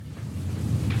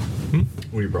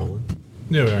Were you rolling?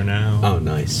 Yeah, we are now. Oh,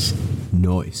 nice.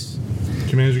 Nice.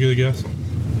 Did you manage to get a guess?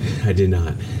 I did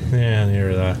not. Yeah,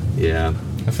 near that. Yeah.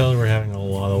 I feel like we're having a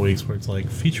lot of weeks where it's like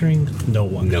featuring no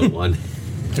one. No one.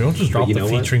 Don't just drop the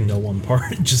featuring what? no one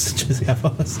part. just have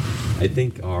us. I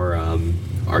think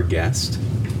our guest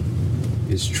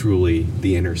is truly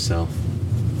the inner self.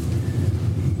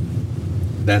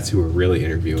 That's who we're really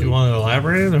interviewing. Do you want to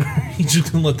elaborate, or are you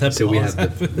just gonna let that pause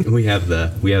happen? we have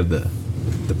the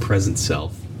present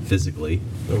self physically.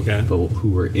 Okay. But who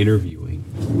we're interviewing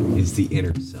is the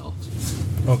inner self.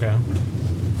 Okay.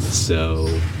 So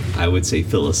I would say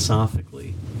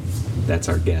philosophically, that's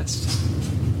our guest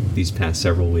these past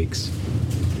several weeks.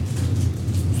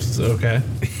 Okay.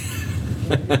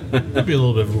 Might be a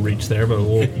little bit of a reach there, but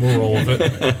we'll roll with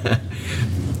it.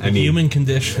 I mean, human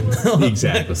condition.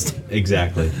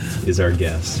 exactly is our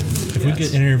guest. If we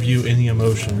could interview any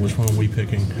emotion, which one are we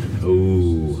picking?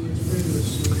 Ooh.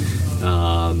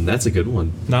 That's a good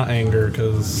one. Not anger,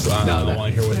 because I don't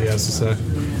want to hear what he has to say.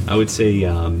 I would say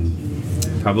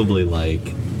probably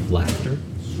like laughter.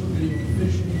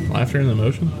 Laughter and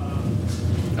emotion?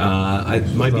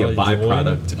 It might be a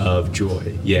byproduct of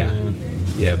joy. Yeah,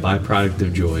 byproduct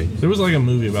of joy. There was like a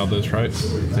movie about this, right?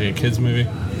 Like a kids movie?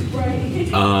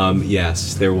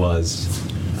 Yes, there was.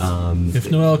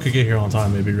 If Noelle could get here on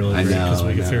time, it'd be really great, because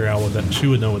we could figure out what that. She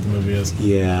would know what the movie is.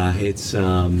 Yeah, it's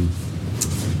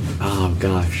oh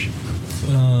gosh.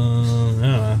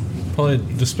 Yeah, probably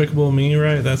Despicable Me,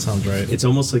 right? That sounds right. It's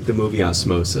almost like the movie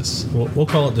Osmosis. We'll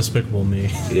call it Despicable Me.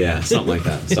 Yeah, something like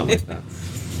that. Something like that.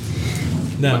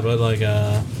 No, but like,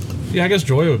 yeah, I guess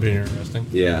Joy would be interesting.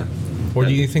 Yeah. Or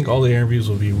do you think all the interviews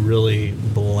will be really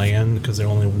bland because they're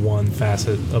only one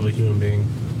facet of a human being?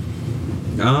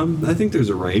 I think there's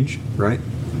a range, right?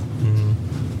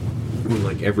 Mm-hmm.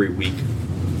 Like every week,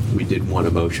 we did one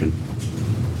emotion.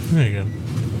 There you go.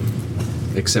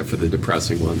 Except for the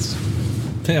depressing ones.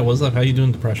 Yeah, what's up? How you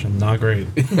doing, depression? Not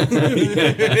great. Care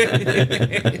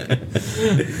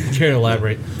to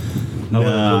elaborate?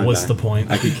 What's the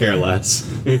point? I could care less.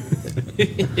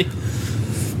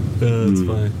 That's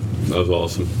funny. That was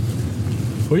awesome.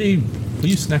 What are you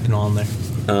snacking on there?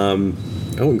 I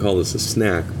wouldn't call this a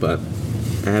snack, but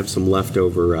I have some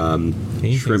leftover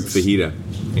shrimp fajita.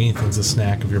 Anything's a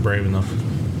snack if you're brave enough.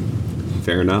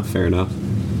 Fair enough. I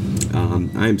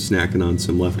am snacking on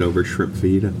some leftover shrimp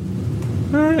fajita.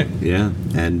 All right. Yeah,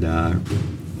 and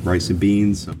rice and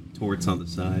beans, some torts on the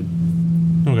side.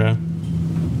 Okay.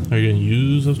 Are you going to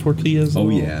use those tortillas? Oh,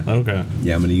 yeah. Okay.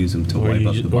 Yeah, I'm going to use them to wipe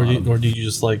up the bottom. Or do you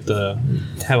just like to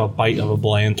have a bite of a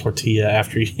bland tortilla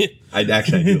after you... I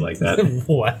do like that.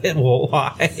 What? Well,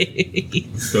 why?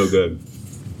 So good.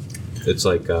 It's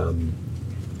like a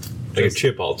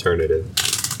chip alternative.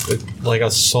 Like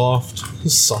a soft...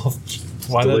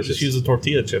 Why not just use a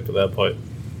tortilla chip at that point?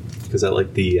 Because I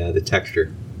like the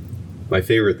texture. My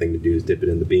favorite thing to do is dip it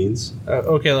in the beans.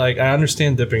 Okay, like, I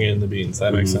understand dipping it in the beans.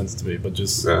 That makes sense to me. But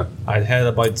just, I had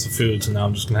a bite of food, so now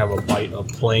I'm just going to have a bite of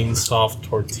plain, soft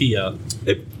tortilla.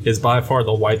 It is by far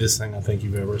the whitest thing I think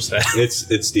you've ever said.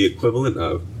 It's the equivalent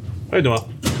of... How you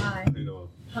doing? Hi. How you doing?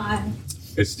 Hi.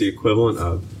 It's the equivalent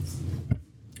of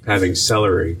having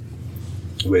celery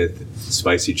with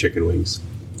spicy chicken wings.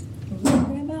 What are you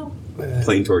talking about?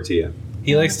 Plain tortilla.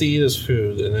 He likes to eat his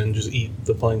food and then just eat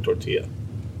the plain tortilla.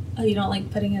 Oh, you don't like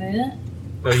putting it in it?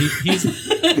 He's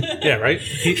yeah, right.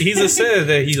 He's said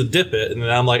that he'll dip it, and then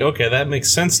I'm like, okay, that makes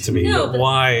sense to me. No, but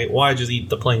why just eat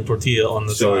the plain tortilla on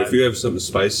the side? So if you have something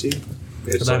spicy,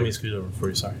 it's let me scoot over for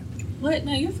you. Sorry. What?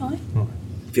 No, you're fine.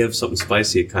 If you have something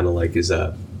spicy, it kind of like is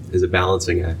a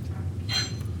balancing act.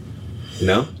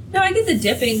 No? No, I get the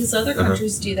dipping because other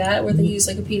countries do that where they use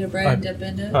like a pita bread and dip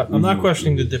into it. I'm not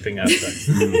questioning the dipping aspect.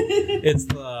 It's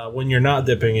when you're not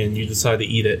dipping and you decide to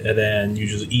eat it, and then you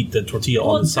just eat the tortilla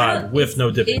on the side with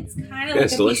no dipping. It's kind of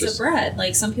like a piece of bread.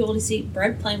 Like some people just eat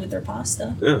bread plain with their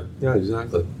pasta. Yeah,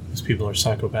 exactly. These people are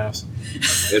psychopaths.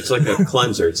 It's like a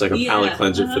cleanser. It's like a palate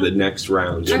cleanser for the next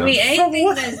round. You know?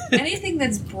 mean, anything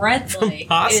that's bread-like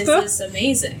is just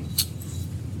amazing.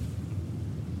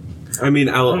 I mean,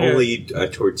 I'll only eat a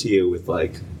tortilla with,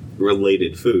 like,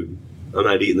 related food. I'm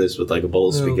not eating this with, like, a bowl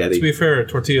of spaghetti. To be fair,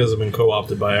 tortillas have been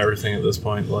co-opted by everything at this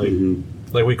point. Like,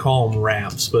 like we call them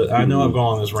wraps, but I know I've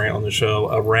gone on this rant on the show.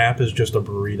 A wrap is just a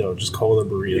burrito. Just call it a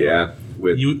burrito. Yeah.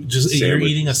 You're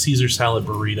eating a Caesar salad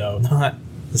burrito, not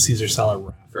the Caesar salad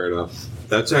wrap. Fair enough.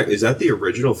 Is that the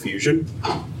original fusion?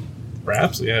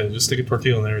 Wraps? Yeah, just stick a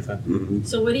tortilla in everything. Mm-hmm.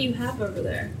 So what do you have over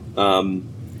there?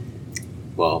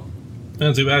 Well...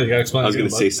 Not too bad. You gotta explain. I was going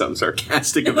to say something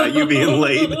sarcastic about you being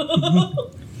late. I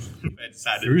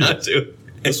decided not to.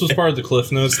 This was part of the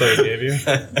Cliff Notes that I gave you.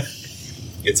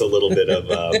 It's a little bit of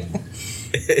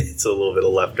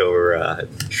leftover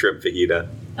shrimp fajita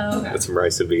with some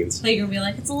rice and beans. So you're gonna be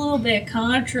like, it's a little bit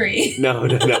country. No.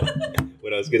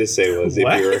 What I was gonna say was,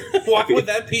 Why would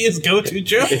that be his go-to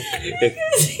joke?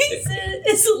 Because he said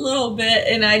it's a little bit,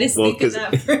 and I just think of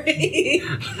that phrase.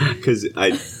 Because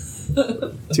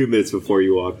 2 minutes before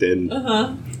you walked in,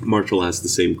 Marshall asked the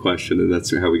same question, and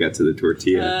that's how we got to the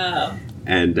tortilla.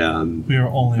 And we are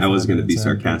only. I was going to be in,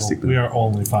 sarcastic. We are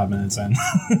only 5 minutes in.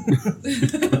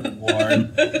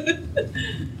 Lord.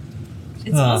 It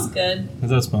smells good. It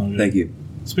does smell good. Thank you.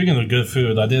 Speaking of good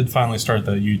food, I did finally start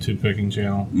the YouTube cooking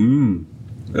channel.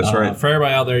 That's right. For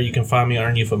everybody out there, you can find me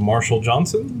underneath of Marshall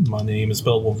Johnson. My name is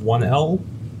spelled with one L.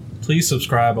 Please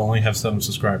subscribe. I only have 7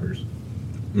 subscribers.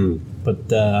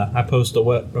 But I post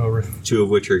a 2 of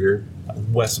which are here.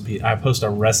 Recipe. I post a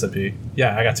recipe.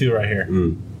 Yeah, I got 2 right here.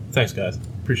 Thanks, guys.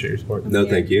 Appreciate your support. No,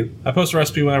 thank you. I post a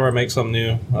recipe whenever I make something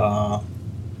new.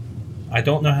 I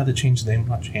don't know how to change the name of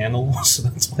my channel, so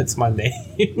that's why it's my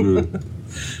name.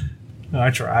 I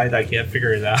tried. I can't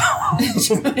figure it out.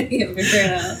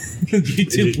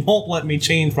 YouTube won't let me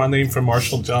change my name from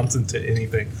Marshall Johnson to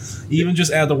anything. Even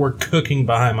just add the word cooking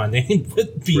behind my name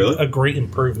would be a great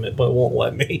improvement, but it won't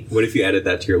let me. What if you added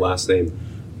that to your last name?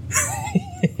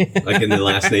 Like in the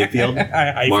last name field?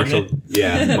 Marshall.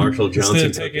 Yeah, Marshall Johnson.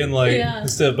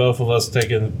 Instead of both of us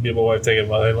taking, my wife taking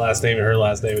my last name and her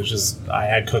last name, it's just I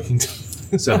add cooking to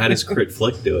it. So how does Crit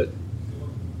Flick do it?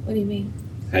 What do you mean?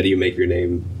 How do you make your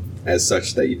name as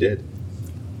such that you did?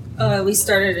 We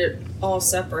started it all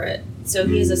separate. So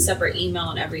he has a separate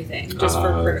email and everything, just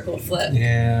for Critical Flip.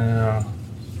 Yeah.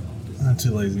 I'm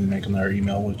too lazy to make another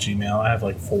email with Gmail. I have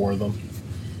like 4 of them.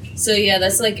 So yeah,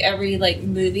 that's like every like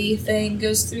movie thing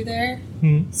goes through there.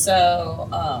 So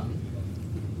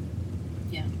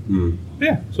yeah.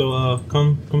 Yeah. So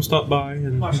come stop by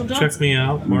and check me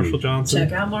out, Marshall Johnson.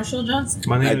 Check out Marshall Johnson.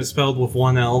 My name is spelled with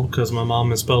one L because my mom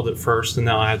misspelled it first, and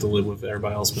now I have to live with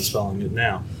everybody else misspelling it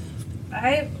now.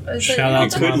 Shout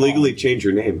out to you could legally change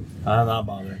your name. I'm not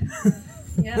bothering.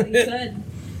 Yeah, you could.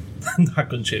 I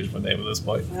couldn't change my name at this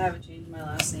point. I haven't changed my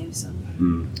last name, so.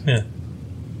 Yeah.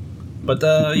 But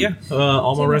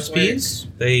all my recipes,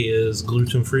 they is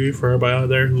gluten free for everybody out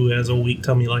there who has a weak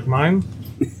tummy like mine.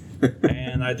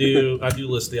 And I do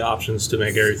list the options to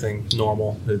make everything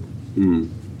normal.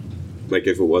 Like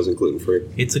if it wasn't gluten free.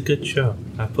 It's a good show.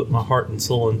 I put my heart and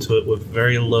soul into it with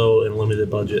very low and limited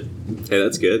budget. Hey,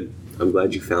 that's good. I'm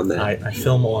glad you found that. I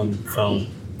film on phone.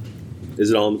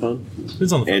 Is it all on the phone?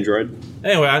 It's on the phone. Android?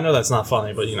 Anyway, I know that's not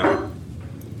funny, but you know.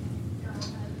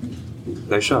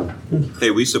 Nice job.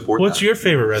 Hey, we support What's that. your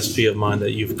favorite recipe of mine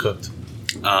that you've cooked?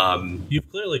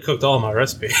 You've clearly cooked all my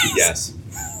recipes. Yes.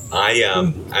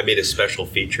 I made a special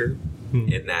feature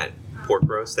in that pork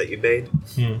roast that you made.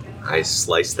 I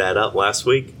sliced that up last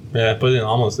week. Yeah, I put it in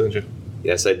almost, didn't you?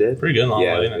 Yes, I did. Pretty good in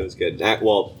omelet, it was good. I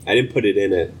didn't put it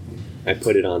in it. I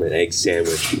put it on an egg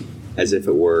sandwich as if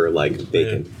it were like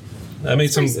bacon. Yeah. I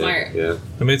made some smart. Yeah.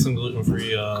 I made some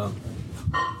gluten-free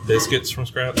biscuits from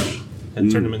scratch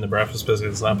and turned them into breakfast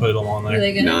biscuits, and I put them on there. Are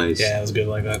they good? Nice. Yeah, it was good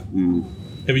like that.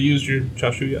 Have you used your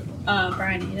chashu yet?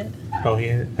 Brian ate it. Oh, he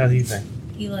ate it? How do you think?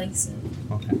 He likes it.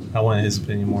 Okay. I wanted his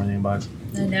opinion more than anybody's.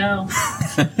 I know.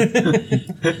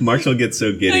 Marshall gets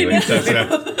so giddy when he talks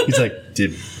about. He's like,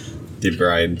 did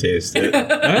Brian taste it?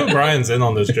 I know Brian's in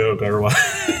on this joke, otherwise.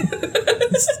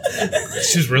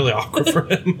 It's just really awkward for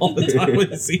him all the time when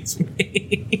he sees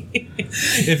me.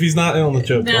 If he's not in on the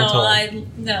joke, don't tell him.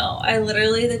 I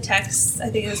literally, the text, I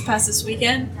think it was past this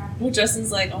weekend, well,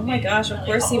 Justin's like, oh my gosh, of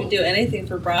course he would do anything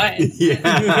for Brian. Yeah.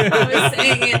 I was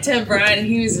saying it to Brian, and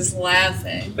he was just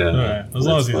laughing. All right. As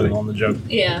long as he's in on the joke.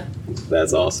 Yeah.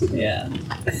 That's awesome. Yeah.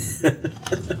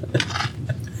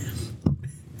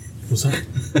 What's that?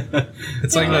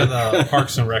 It's like that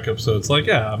Parks and Rec episode. It's like,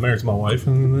 yeah, I'm married to my wife,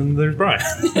 and then there's Brian.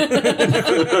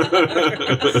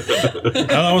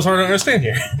 That was hard to understand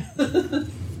here.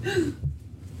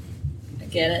 I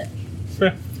get it.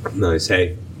 Yeah. Nice.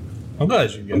 Hey, I'm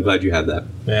glad you get I'm it. glad you had that.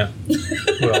 Yeah.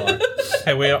 We all are.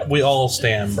 Hey, we all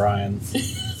stand Brian.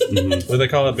 What do they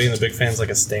call it? Being the big fans, like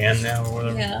a stand now or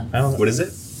whatever? Yeah. I don't know. What is it?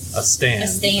 A stand. A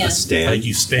stand. A stand. Like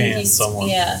you stand someone.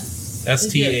 Yeah.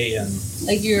 STAN.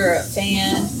 Like you're a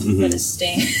fan, but a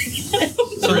stand.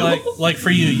 So like for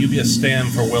you, you'd be a stand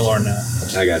for Will Arnett.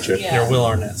 I got you. Yeah. You're a Will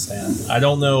Arnett stand. I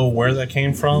don't know where that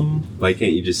came from. Why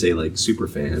can't you just say like super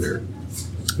fan or?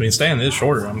 I mean, Stan is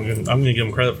shorter. I'm gonna give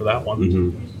him credit for that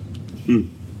one.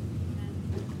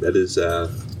 That is. I'd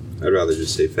rather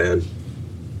just say fan.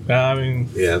 I mean,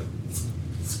 Yeah.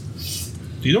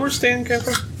 do you know where Stan came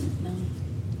from? No.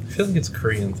 I feel like it's a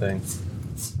Korean thing.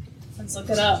 Let's look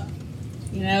it up.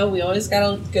 You know, we always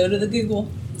gotta go to the Google.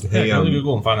 Hey, go to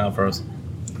Google and find out for us.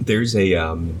 There's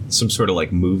a some sort of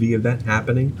like movie event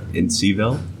happening in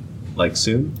Seaville, like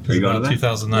soon. Are you going to that?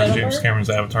 2009 James Cameron's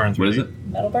Avatar in 3D. What is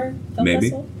it? Metalburg? Film Maybe.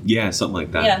 Festival? Yeah, something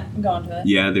like that. Yeah, I'm going to it.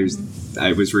 Yeah, there's.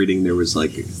 I was reading there was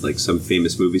like some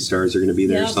famous movie stars are going to be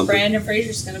there or something. Brandon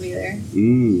Fraser's going to be there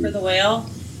for The Whale,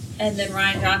 and then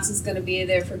Ryan Johnson's going to be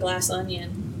there for Glass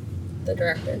Onion, the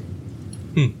director.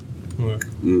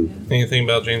 Anything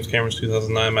about James Cameron's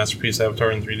 2009 masterpiece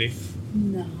Avatar in 3D?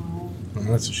 No. Oh,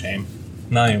 that's a shame.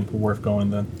 Not even worth going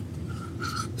then.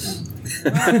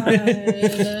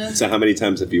 So how many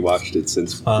times have you watched it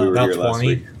since we were about here 20, last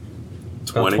week?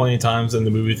 About 20 times in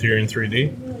the movie theater in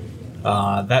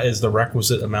 3D. That is the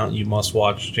requisite amount you must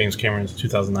watch James Cameron's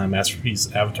 2009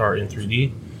 masterpiece Avatar in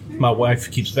 3D. My wife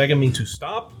keeps begging me to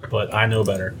stop, but I know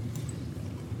better.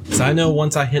 Because I know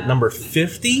once I hit number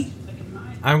 50,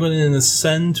 I'm going to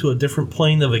ascend to a different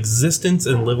plane of existence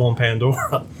and live on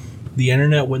Pandora. The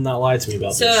internet would not lie to me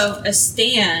about this. So, a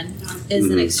stan is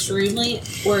an extremely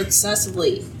or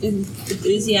excessively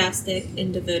enthusiastic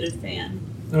and devoted fan.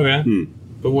 Okay.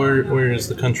 But where is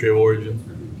the country of origin?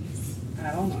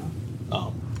 I don't know.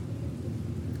 Oh.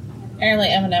 Apparently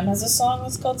Eminem has a song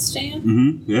that's called Stan.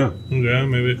 Mm-hmm. Yeah. Okay,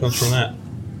 maybe it comes from that.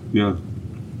 Yeah.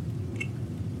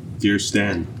 Dear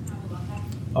Stan.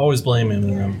 I always blame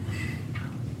Eminem.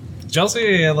 Did y'all see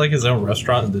he had like his own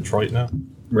restaurant in Detroit now?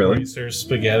 Where Really? he serves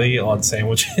spaghetti on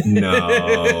sandwiches.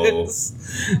 No.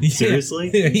 Yeah. Seriously?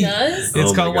 He does? It's Oh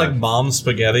my called like God. Mom's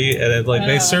Spaghetti, and it, like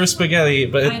they serve spaghetti,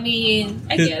 but I mean,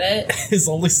 I get it. his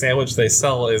only sandwich they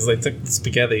sell is they took the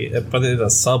spaghetti and put it in a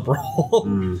sub roll.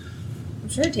 I'm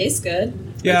sure it tastes good.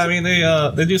 Yeah, I mean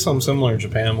they do something similar in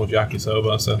Japan with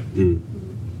yakisoba, so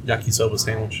yakisoba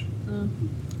sandwich.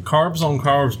 Carbs on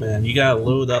carbs, man. You gotta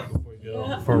load up before you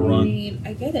go for a I run. mean,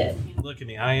 I get it. Look at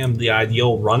me, I am the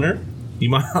ideal runner. You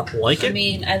might not like I it.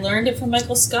 mean, I learned it from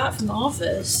Michael Scott from The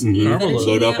Office. Mhm. Carb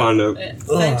Load up on the God.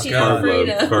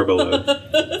 carb load.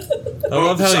 I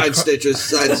love how Side stitches.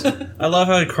 Sides. I love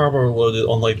how he carb loaded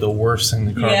on like the worst thing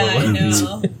to carb Yeah, I load.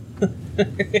 know.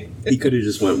 He could have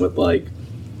just went with like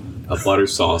a butter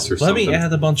sauce or Let something. me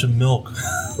add a bunch of milk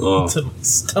Oh. to my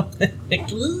stomach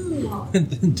and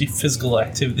then do physical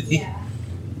activity.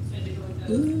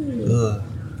 Ugh.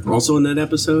 Also in that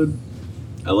episode,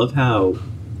 I love how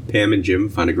Pam and Jim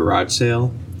find a garage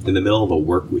sale in the middle of a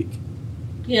work week.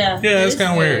 Yeah. Yeah, it it's is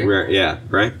kinda weird. Yeah,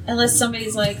 right? Unless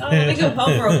somebody's like, oh, let me go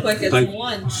home real quick. It's Like-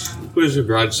 lunch. Where's a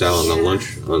garage sale on a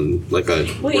lunch on like a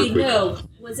work Wait, week? no.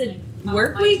 Was it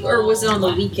work week or was it on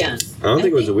the weekend? I don't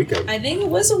think it was a weekend. I think it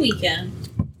was a weekend.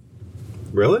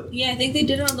 Really? Yeah, I think they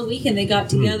did it on the weekend. They got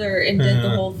together and did the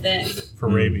whole thing. For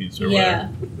rabies or Yeah.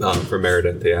 No, for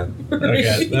Meredith, yeah. whatever.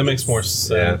 Okay, that makes more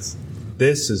sense.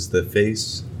 This is the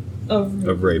face of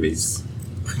rabies.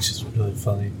 Which is really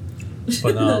funny.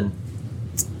 But as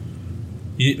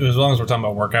long as we're talking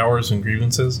about work hours and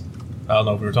grievances, I don't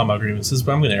know if we were talking about grievances,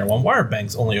 but I'm going to air one. Why are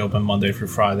banks only open Monday through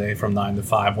Friday from 9 to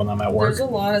 5 when I'm at work? There's a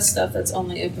lot of stuff that's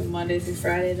only open Monday through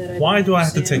Friday that I Why don't do I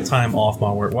have to understand. take time off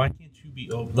my work? Why can't you be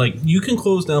open? Like, you can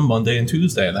close down Monday and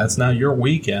Tuesday. That's now your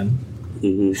weekend.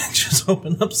 Mm-hmm. Just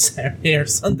open up Saturday or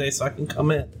Sunday so I can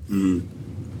come in.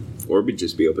 Or we'd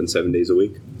just be open 7 days a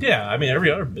week. Yeah, I mean,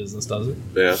 every other business does it.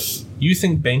 Yeah. You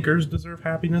think bankers deserve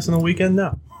happiness in a weekend?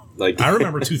 No. Like I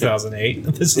remember 2008.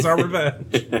 This is our revenge.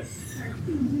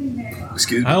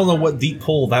 Excuse I me. don't know what deep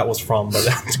pull that was from, but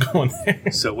that's going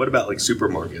there. So what about like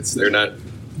supermarkets? They're not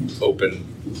open.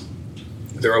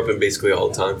 They're open basically all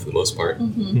the time for the most part,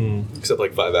 except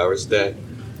like 5 hours a day.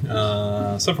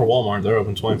 Except for Walmart, they're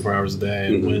open 24 hours a day.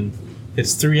 And when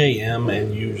it's 3 a.m.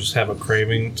 and you just have a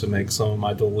craving to make some of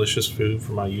my delicious food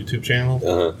for my YouTube channel,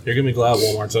 Uh-huh. you're going to be glad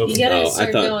Walmart's open. You gotta Oh, I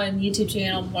start thought- going YouTube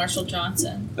channel Marshall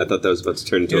Johnson. I thought that was about to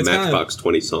turn into Yeah, a it's kinda- Matchbox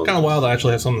 20 song. Kind of wild I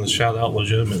actually have something to shout out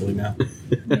legitimately now.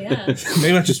 Yeah.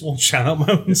 Maybe I just won't shout out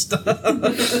my own stuff.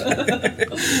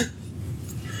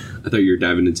 I thought you were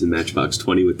diving into Matchbox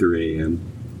 20 with 3 a.m.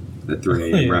 That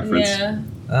 3 a.m. Yeah. reference. Yeah.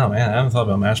 Oh man, I haven't thought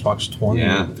about Matchbox 20.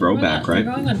 Yeah, throwback, We're right?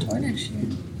 going on tour next year.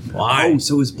 Why? Oh,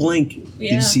 so is Blink. Did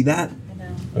Yeah. you see that? I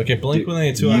know. Okay, Blink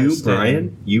 182. I You,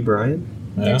 understand. Brian?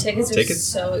 Yeah. Their tickets are Tickets?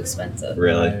 so expensive.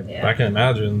 Really? Yeah. I can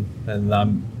imagine, and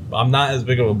I'm not as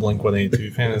big of a Blink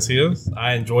 182 fan as he is.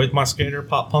 I enjoyed my skater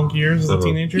pop punk years as a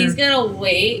teenager. He's gonna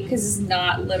wait because it's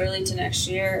not literally to next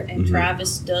year, and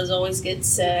Travis does always get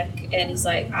sick, and he's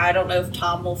like, I don't know if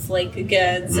Tom will flake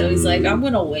again, so he's like, I'm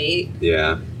gonna wait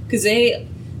Yeah. because they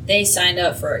signed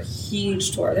up for a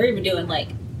huge tour. They're even doing like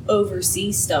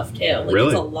overseas stuff too. Like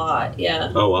Really? it's a lot.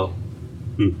 Yeah. Oh, well.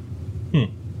 Yeah.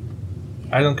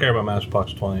 I don't care about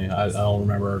Matchbox 20. I don't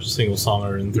remember a single song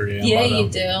or in 3 a.m. Yeah, by you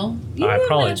them. do. You I know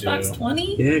probably Matchbox do.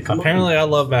 20? Yeah, come Apparently, I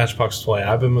love Matchbox 20.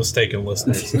 I've been mistaken,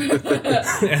 listeners.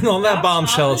 And on that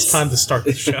bombshell, it's time to start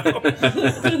the show.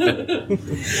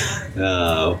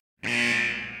 on.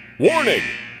 Warning!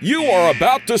 You are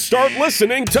about to start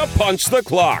listening to Punch the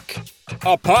Clock,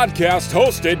 a podcast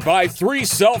hosted by 3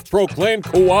 self-proclaimed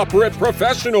cooperative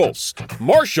professionals,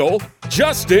 Marshall,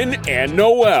 Justin, and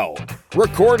Noel,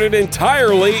 recorded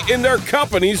entirely in their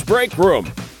company's break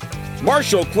room.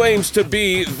 Marshall claims to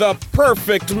be the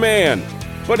perfect man,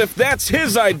 but if that's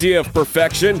his idea of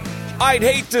perfection, I'd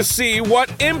hate to see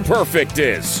what imperfect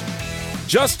is.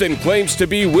 Justin claims to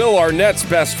be Will Arnett's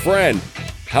best friend.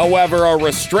 However, a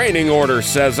restraining order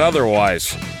says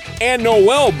otherwise. And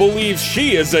Noelle believes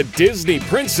she is a Disney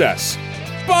princess.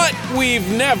 But we've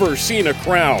never seen a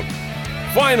crown.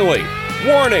 Finally,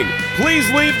 warning, please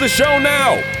leave the show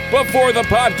now before the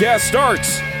podcast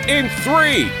starts in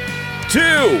 3,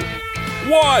 2,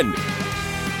 1.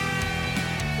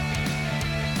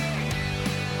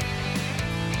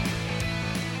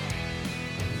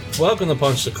 Welcome to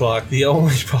Punch the Clock, the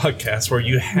only podcast where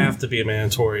you have to be a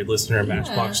mandatory listener of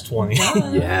Matchbox 20.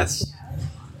 Yes.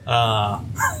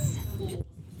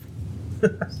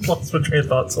 What's my train of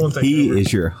thought? Someone take He it over.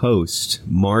 is your host,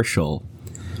 Marshall,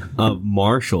 of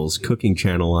Marshall's cooking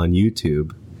channel on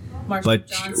YouTube.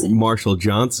 Marshall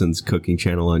Johnson's cooking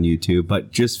channel on YouTube,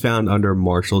 but just found under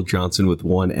Marshall Johnson with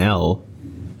 1 L.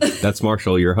 That's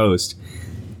Marshall, your host.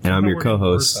 And I'm your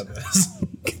co-host,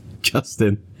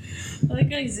 Justin. I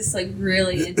like how he's just like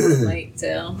really into the mic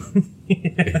too.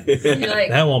 You're like,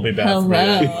 That won't be bad hello.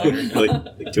 for me.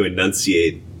 Like to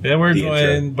enunciate. Yeah, we're The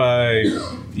joined by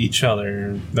each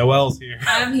other. Noelle's here.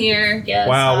 I'm here. Yes.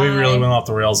 Wow, we hi. really went off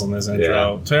the rails on this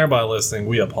intro. Yeah. To everybody listening,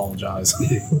 we apologize.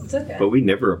 It's okay. But we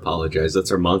never apologize.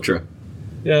 That's our mantra.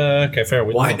 Yeah, okay, fair.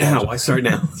 We Why don't now? apologize. Why start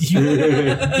now?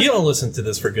 You don't listen to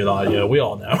this for good audio. We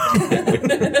all know.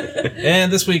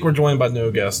 And this week we're joined by no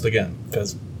guest again,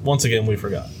 because once again we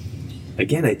forgot.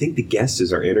 Again, I think the guest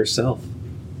is our inner self.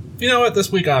 You know what?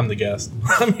 This week I'm the guest.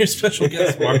 I'm your special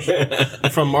guest, Marshall,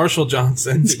 from Marshall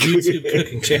Johnson's YouTube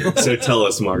cooking channel. So tell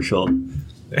us, Marshall,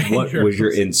 what was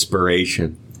your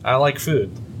inspiration? I like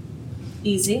food.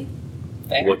 Easy.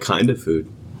 Fair. What kind of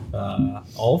food?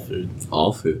 All food.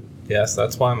 All food. Yes,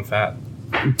 that's why I'm fat.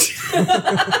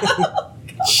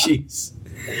 Jeez.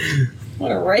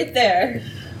 We're right there.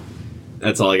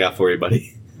 That's all I got for you,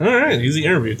 buddy. All right, easy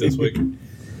interview this week.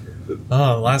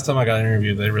 Last time I got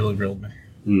interviewed, they really grilled me.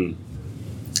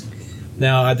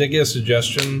 Now, I did get a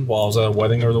suggestion while I was at a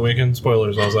wedding over the weekend.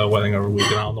 Spoilers, I was at a wedding over the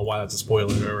weekend. I don't know why that's a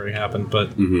spoiler. It already happened. But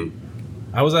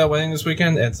I was at a wedding this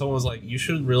weekend, and someone was like, you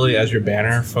should really, as your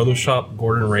banner, Photoshop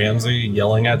Gordon Ramsay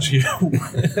yelling at you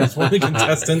as one of the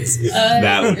contestants.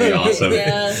 That would be awesome.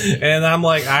 Yeah. And I'm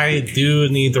like, I do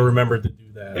need to remember to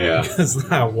do that. Yeah.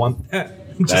 Because I want that.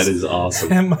 That is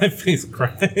awesome. And my face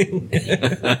crying.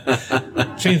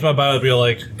 Changed my bio to be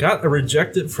like, got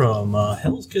rejected from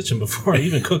Hell's Kitchen before I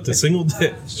even cooked a single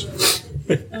dish.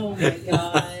 Oh my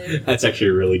god. That's actually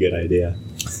a really good idea.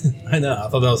 I know. I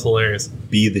thought that was hilarious.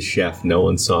 Be the chef no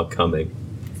one saw coming.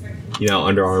 You know,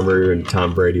 Under Armour and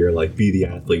Tom Brady are like, be the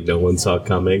athlete no one saw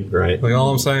coming, right? Like,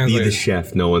 all I'm saying Be is, the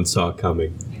chef no one saw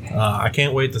coming. I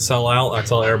can't wait to sell out. I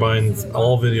tell everybody in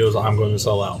all videos I'm going to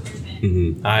sell out.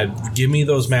 Give me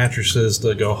those mattresses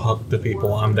to go hug the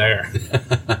people. I'm there.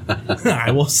 I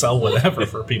will sell whatever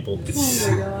for people. Oh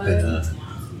my god.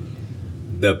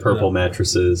 The purple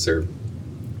mattresses are...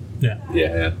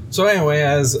 Yeah. So anyway,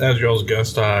 as y'all's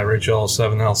guest, I rate y'all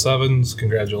 7 out of 7s.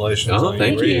 Congratulations. Oh, on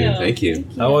thank your you. rating. Thank you.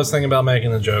 I was thinking about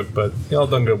making a joke, but y'all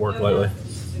done good work lately.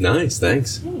 Nice,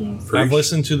 thanks. I've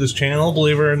listened to this channel,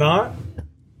 believe it or not,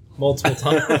 multiple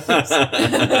times.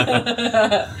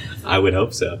 I would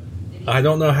hope so. I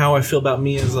don't know how I feel about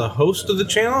me as a host of the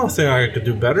channel. I think I could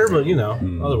do better, but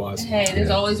otherwise. Hey, there's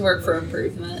always work for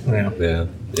improvement. Yeah.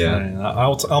 Yeah.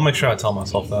 I'll make sure I tell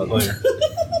myself that later.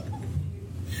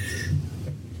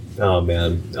 Oh,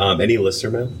 man. Any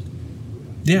listener mail?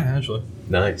 Yeah, actually.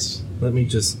 Nice. Let me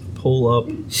just pull up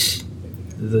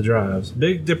the drives.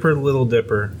 Big Dipper, Little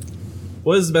Dipper.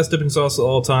 What is the best dipping sauce of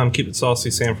all time? Keep it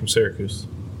saucy, Sam from Syracuse.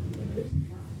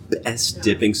 Best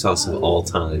dipping sauce of all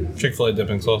time. Chick-fil-A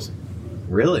dipping sauce.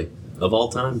 Really? Of all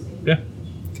time? Yeah.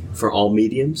 For all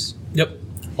mediums? Yep.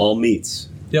 All meats?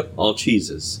 Yep. All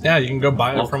cheeses? Yeah, you can go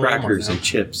buy it All from crackers Walmart now. and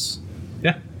chips?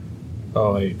 Yeah.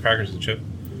 Oh, wait, crackers and chip.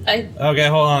 I Okay,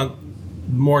 hold on.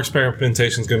 More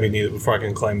experimentation is going to be needed before I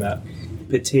can claim that.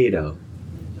 Potato.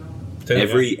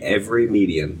 Every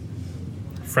medium.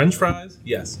 French fries?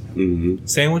 Yes. Mm-hmm.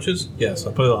 Sandwiches? Yes,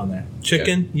 I'll put it on there.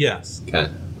 Chicken? Yes. Okay.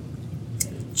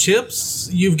 chips,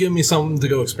 you've given me something to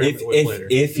go experiment with later.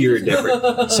 If you're a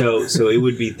dipper, so it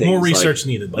would be things More research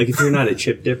needed. Like if you're not a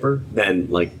chip dipper, then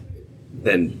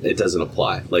it doesn't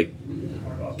apply. Like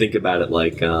think about it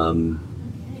like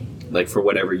for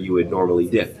whatever you would normally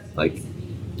dip. Like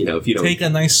if you don't take a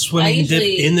nice swimming dip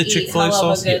in the Chick-fil-A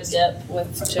sauce. Good dip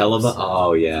with chips.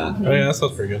 Oh yeah. Oh yeah, that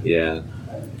sounds pretty good. Yeah,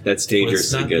 that's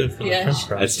dangerous. Well, good for the French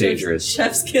fries. That's dangerous.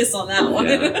 Chef's kiss on that one.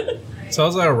 Yeah. So I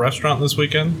was at a restaurant this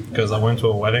weekend because I went to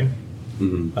a wedding.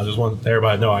 Mm-hmm. I just wanted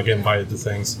everybody to know I get invited to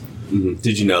things. Mm-hmm.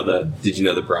 Did you know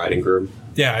the bride and groom?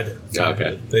 Yeah, I did.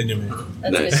 Okay. They knew me.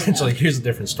 Nice. Actually, here's a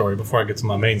different story before I get to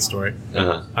my main story.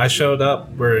 Uh-huh. I showed up,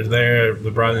 we're there,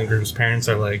 the bride and groom's parents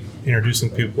are like introducing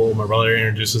people. My brother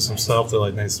introduces himself, they're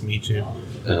like, nice to meet you.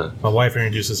 Uh-huh. My wife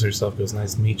introduces herself, goes,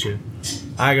 nice to meet you.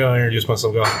 I go introduce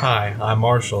myself, go, hi, I'm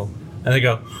Marshall. And they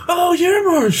go, oh,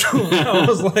 you're Marshall. And I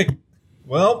was like,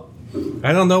 well,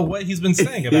 I don't know what he's been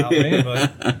saying about me,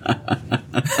 but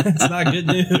it's not good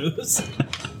news.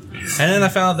 And then I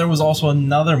found out there was also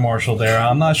another Marshall there.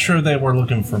 I'm not sure they were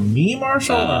looking for me,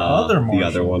 Marshall, or other Marshall. The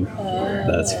other one.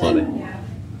 That's funny.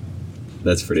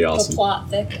 That's pretty awesome. The plot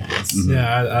thickens. Mm-hmm.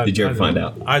 Yeah. Did you ever find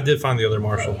out? I did find the other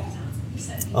Marshall.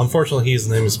 Unfortunately, his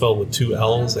name is spelled with 2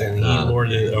 L's, and he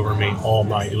lorded it over me all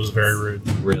night. It was very rude.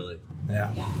 Really?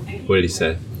 Yeah. What did he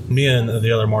say? Me and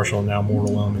the other Marshall are now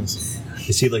mortal enemies.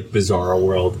 Is he like Bizarro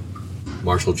World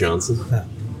Marshall Johnson? Yeah.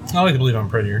 I like to believe I'm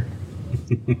prettier.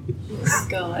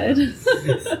 God.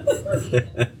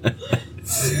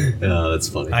 Oh, that's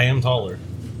funny. I am taller.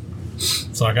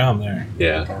 So I got him there.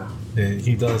 Yeah.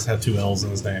 He does have 2 L's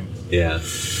in his name. Yeah.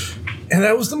 And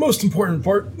that was the most important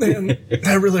part, and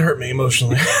that really hurt me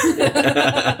emotionally.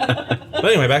 But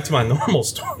anyway, back to my normal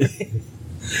story.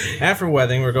 After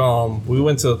wedding, we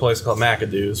went to a place called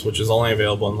McAdoo's, which is only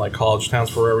available in like college towns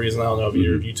for whatever reason. I don't know if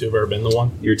you've ever been to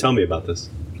one. You were telling me about this.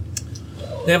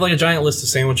 They have like a giant list of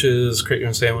sandwiches, create your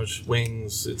own sandwich,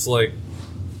 wings. It's like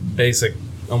basic,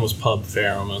 almost pub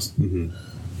fare almost. Mm-hmm.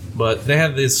 But they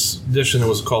have this dish that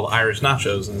was called Irish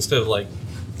nachos, and instead of like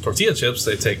tortilla chips,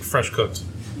 they take fresh cooked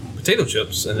potato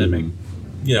chips and then make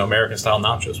American style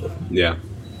nachos with them. Yeah.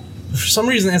 For some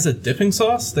reason, as a dipping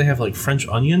sauce, they have like French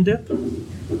onion dip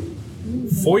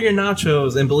for your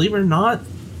nachos, and believe it or not,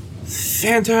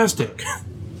 fantastic.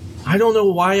 I don't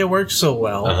know why it works so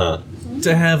well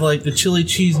to have like the chili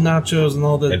cheese nachos and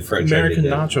all the American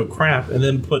nacho crap, and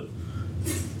then put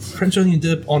French onion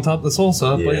dip on top of the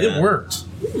salsa. But it worked.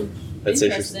 That's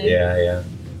interesting. Yeah.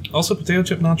 Also, potato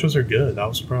chip nachos are good. I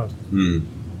was surprised.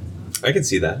 I can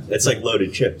see that. It's like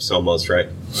loaded chips almost, right?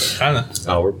 Kind of.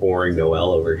 Oh, we're boring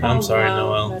Noelle over here. I'm sorry,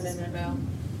 wow. Noelle.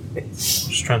 No.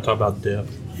 Just trying to talk about dip.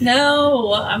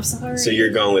 No, I'm sorry. So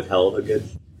you're going with hell of a good?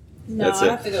 No, I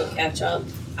have to go ketchup.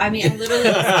 I mean, I literally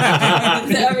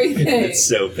with everything. It's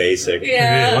so basic.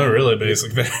 Yeah. What a really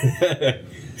basic thing.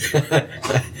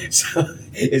 So,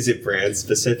 is it brand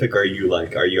specific? Are you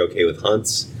okay with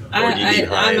Hunt's? Or do you need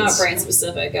Heinz? I'm not brand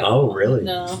specific. Oh, really?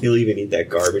 No. You'll even eat that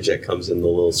garbage that comes in the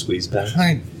little squeeze pack?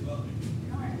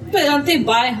 But don't they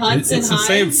buy Hunt's and It's Heinz?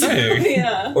 the same thing.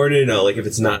 Yeah. Or no, like if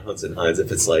it's not Hunt's and Heinz,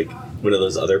 if it's like one of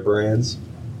those other brands,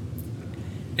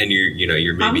 and you're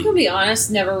maybe. I'm gonna be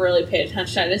honest. Never really paid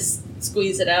attention. I just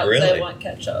squeeze it out because I want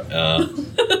ketchup.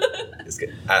 It's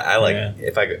good. I like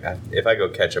if I go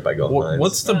ketchup, I go Heinz.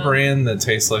 What's the brand that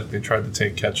tastes like they tried to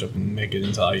take ketchup and make it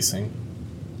into icing?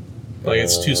 Like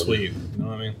it's too sweet. You know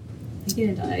what I mean? You get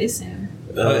into icing.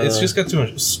 It's just got too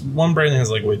much. One brand has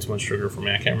like way too much sugar for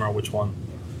me. I can't remember which one.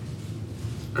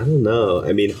 I don't know.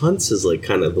 I mean, Hunt's is like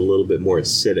kind of a little bit more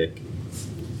acidic.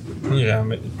 Yeah,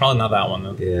 probably not that one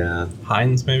then. Yeah.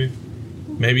 Heinz maybe.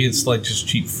 Maybe it's like just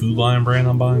cheap Food Lion brand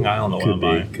I'm buying. I don't know what I'm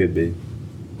buying. Could be.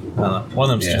 I don't know. One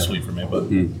of them's too sweet for me, but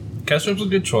ketchup's a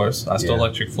good choice. I still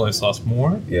like Chick-fil-A sauce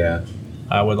more. Yeah.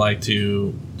 I would like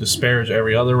to disparage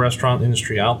every other restaurant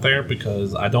industry out there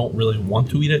because I don't really want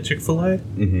to eat at Chick-fil-A.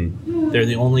 Mm-hmm. They're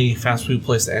the only fast food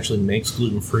place that actually makes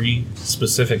gluten-free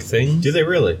specific things. Do they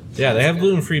really? Yeah, they have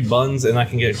gluten-free buns, and I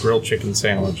can get a grilled chicken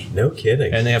sandwich. No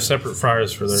kidding. And they have separate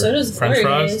fryers for their so does French Glory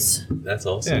fries. Days. That's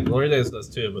awesome. Yeah, Glory Days does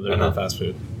too, but they're not fast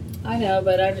food. I know,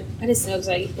 but I just know because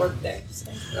I work there.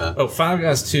 So. Five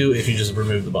Guys too if you just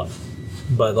remove the bun.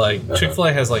 But like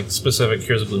Chick-fil-A has like specific,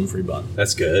 here's a gluten-free bun.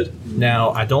 That's good. Now,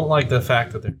 I don't like the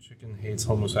fact that their chicken hates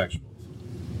homosexuals.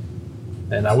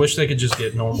 And I wish they could just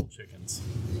get normal chickens.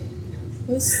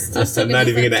 I'm not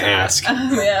even going to ask.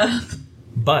 Yeah.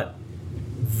 But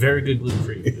very good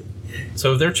gluten-free.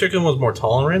 So if their chicken was more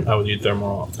tolerant, I would eat there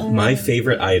more often. My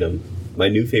favorite item, my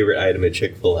new favorite item at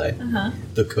Chick-fil-A,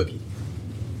 the cookie.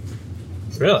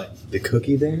 Really? The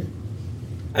cookie there?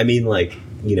 I mean, like,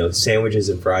 sandwiches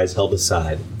and fries held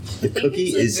aside. The cookie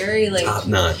is very top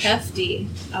notch. hefty.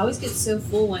 I always get so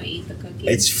full when I eat the cookie.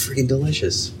 It's freaking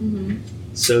delicious. Mm-hmm.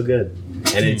 So good,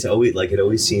 and it's always it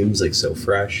always seems like so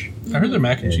fresh. I heard their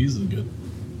mac and cheese is good.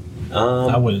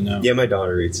 I wouldn't know. Yeah, my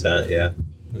daughter eats that. Yeah.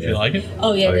 Do you like it?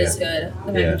 Oh yeah, Oh, it yeah. is good.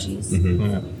 The mac and cheese. Mm-hmm.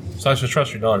 Yeah. So I should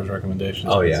trust your daughter's recommendations.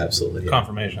 Oh yeah, absolutely. Yeah.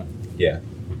 Confirmation. Yeah.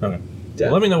 Okay. Yeah.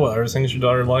 Let me know what other things your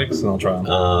daughter likes, and I'll try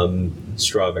them.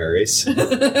 Strawberries,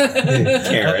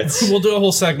 carrots, We'll do a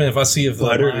whole segment if I see if the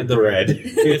buttered mind bread.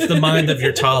 if the mind of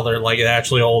your toddler it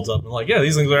actually holds up. And yeah,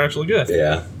 these things are actually good.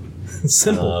 Yeah.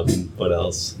 Simple. What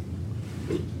else?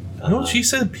 You know what she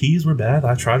said? Peas were bad.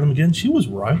 I tried them again. She was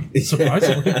right.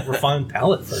 Surprisingly refined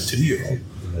palate for a 2-year-old.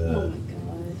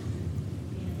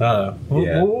 Oh my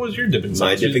god. What was your dipping sauce?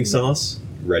 My dipping sauce.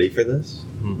 Ready for this?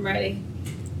 I'm ready.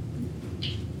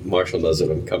 Marshall knows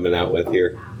what I'm coming out with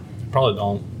here. Probably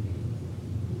don't.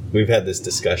 We've had this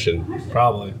discussion.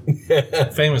 Probably.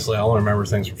 Famously, I only remember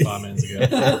things from 5 minutes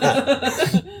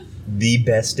ago. The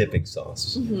best dipping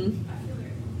sauce.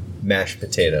 Mm-hmm. Mashed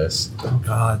potatoes. Oh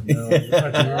God, no! I can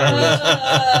remember this.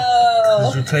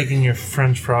 Oh. You're taking your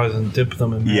French fries and dip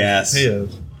them in mashed Yes.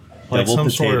 potatoes, like Double some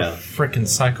sort potato. of freaking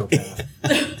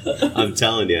psychopath. I'm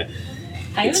telling you.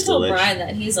 I even It's told delish. Brian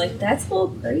that. He's like, that's a little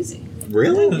crazy.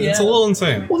 Really? It's a Yeah. little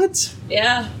insane. What?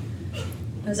 Yeah.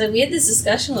 I was like, we had this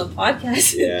discussion on the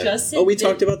podcast. Yeah. Justin Oh, we did-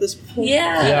 talked about this before?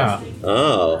 Yeah. Yeah,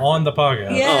 Oh. on the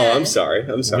podcast. Yeah. Oh, I'm sorry.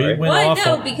 I'm We sorry. went Well, off.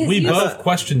 no, because we you- both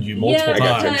questioned you multiple Yeah,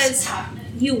 got you. times. because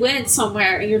you went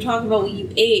somewhere and you're talking about what you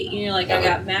ate, and you're like, I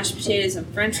got mashed potatoes and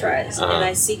French fries, and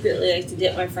I secretly like to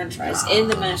dip my French fries in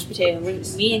the mashed potato.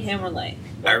 Me and him were like,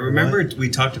 I remember we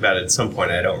talked about it at some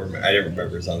point. I didn't remember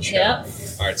it was on the show. Yep.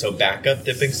 All right, so backup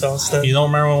dipping sauce then? You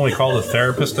don't remember when we called a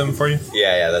therapist in for you?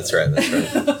 Yeah, that's right.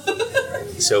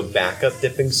 So backup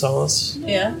dipping sauce,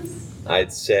 yeah,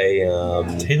 I'd say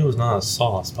Potato is not a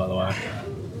sauce, by the way.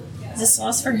 it's a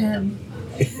sauce for him.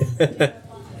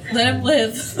 Let him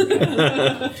live.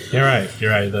 You're right.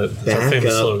 You're right. That's our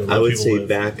famous slogan. backup, I let would people say live.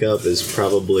 backup is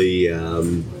probably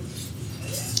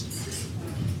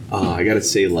I gotta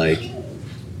say like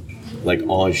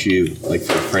au jus, like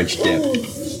for French dip.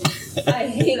 I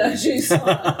hate a juice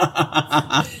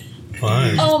sauce.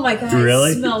 Fine. Oh my god,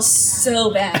 Really? it smells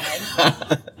so bad.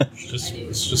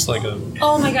 It's just like a.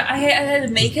 Oh my god, I had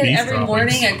to make it Beef every droppings.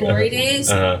 morning at Glory Days.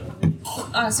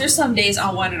 Uh-huh. So there's some days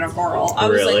I wanted a girl. I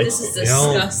was Really? like, this is You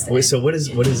know, disgusting. Wait, so what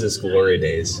is this Glory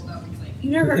Days?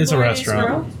 You never heard It's a Glory Days,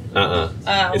 restaurant. girl?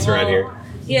 It's around here.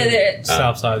 Yeah, there.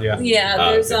 Southside, yeah. Yeah,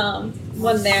 there's okay.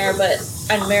 one there, but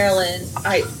in Maryland,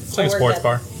 It's like a sports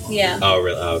bar. Yeah. Oh,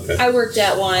 really? Oh, okay. I worked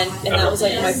at one, and that was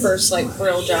like my first like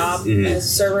real job Mhm. as a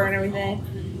server and everything.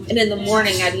 And in the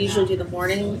morning, I'd usually do the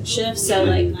morning shift. So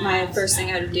like my first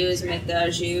thing I would do is make the au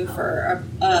jus for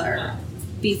a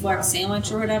beef wax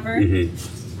sandwich or whatever.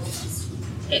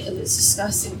 Mm-hmm. It was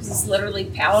disgusting because it's literally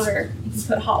powder. You can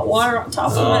put hot water on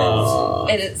top Oh. of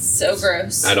it, and it's so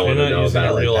gross. I don't You're want to not know using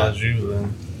about a it real au like jus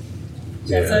then.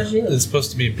 That's Yeah. au jus. It's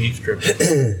supposed to be beef drip.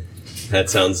 that. That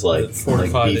sounds like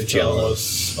Fortified beef into jello. a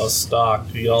stock.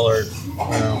 Y'all are,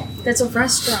 That's a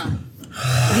restaurant.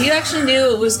 If you actually knew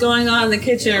what was going on in the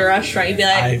kitchen at a restaurant, you'd be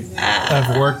like,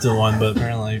 I've worked in one, but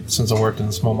apparently since I worked in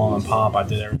a small mom and pop, I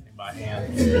did everything by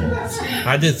hand.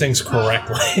 I did things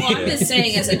correctly. Well, I'm just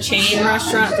saying, as a chain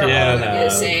restaurant, they're Yeah, all gonna be no. the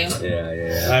same.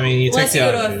 Yeah. I mean, you Let's take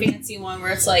go the to au a jus. fancy one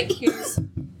where it's like,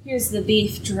 here's the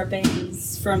beef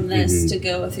drippings from this to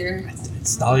go with your.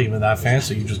 It's not even that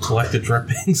fancy. You just collect the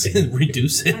drippings and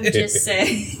reduce it. I'm just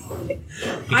saying.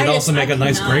 You can also make a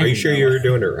nice cannot. gravy. Are you sure you were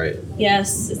doing it right?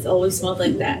 Yes, it always smelled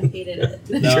like that. Hated it.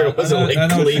 No, Sure it wasn't I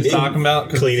know what cleaning, she's talking about.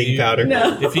 'cause cleaning powder?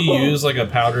 No. If you use like a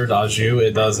powdered au jus,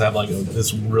 it does have like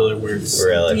this really weird.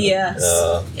 Really? Yes.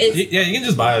 You can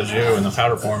just buy au jus in the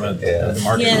powder form at the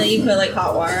market. Yeah, then you put like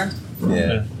hot water,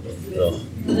 Yeah. Ugh.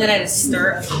 and then I just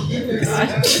stir it.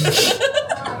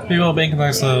 Maybe I'll make a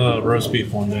nice roast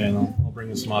beef one day, and I'll bring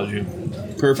you some au jus.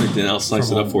 Perfect, and I'll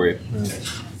slice it up for you.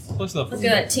 Close enough. Look at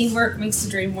that, teamwork makes the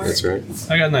dream work. That's right.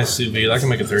 I got a nice sous vide. I can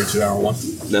make a 32-hour one.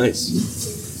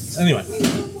 Nice. Anyway,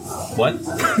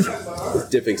 what?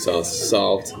 Dipping sauce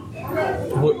solved.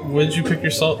 What did you pick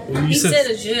your salt? You He said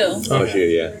a Jew, Oh,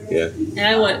 yeah. and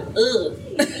I went, ugh.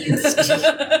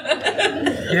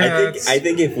 Yeah, I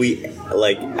think if we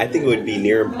I think it would be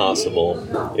near impossible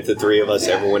if the three of us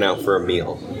ever went out for a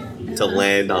meal to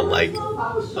land on like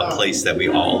a place that we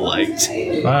all liked.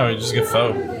 wow, we just get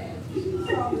pho.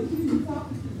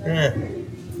 Eh,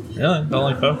 Really? Don't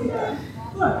like pho?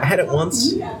 I had it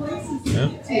once. Yeah.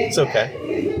 It's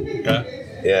okay.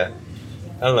 Okay. Yeah.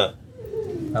 I don't know.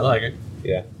 I like it.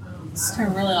 Yeah. It's kind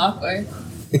of really awkward.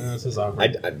 This is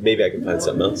awkward. Maybe I can find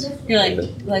something else. You're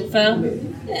like pho?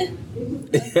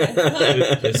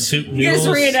 It's soup You just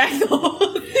noodles. reenact the whole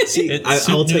See, it's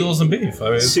soup noodles and beef. I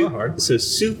mean, it's not hard. So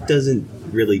soup doesn't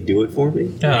really do it for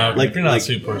me. Yeah, like you're not a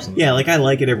soup person. Yeah, like I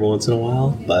like it every once in a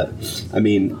while, but I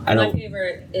mean, I don't. My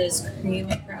favorite is cream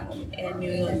and crab and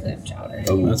New England clam chowder.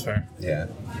 Oh, that's fair. Yeah,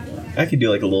 I could do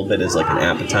like a little bit as like an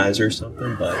appetizer or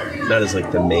something, but not as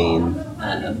like the main.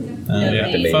 Yeah,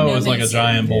 main- pho no is like main a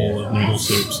giant bowl of noodle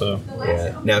soup. So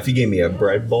Yeah. Now, if you gave me a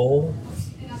bread bowl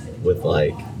with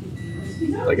like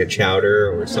a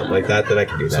chowder or something like that, then I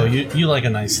could do that. So you like a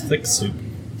nice thick soup.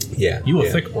 Yeah. You a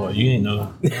yeah. thick boy. You ain't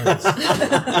no.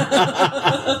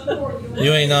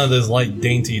 You ain't none of this like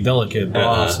dainty, delicate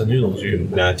broths and noodles. You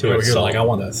Not too over much here salt. like I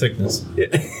want that thickness. Yeah.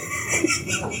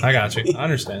 I got you. I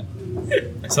understand.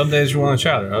 Some days you want a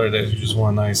chowder. Other days you just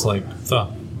want a nice like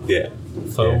pho. Yeah.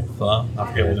 Pho. I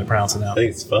forget what they pronounce it now. I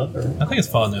think it's fun. I think it's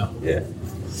pho now. Yeah.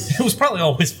 It was probably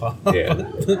always pho. Yeah.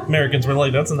 But Americans were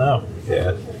like, that's a no.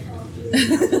 Yeah. I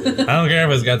don't care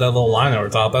if it's got that little line over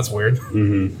top. That's weird.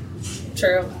 Mm-hmm.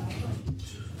 True.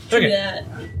 Okay. Yeah.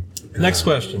 Next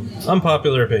question.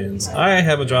 Unpopular opinions. I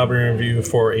have a job interview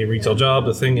for a retail job.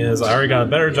 The thing is, I already got a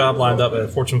better job lined up at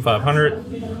Fortune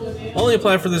 500. Only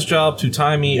applied for this job to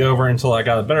tie me over until I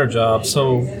got a better job.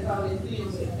 So,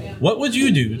 what would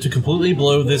you do to completely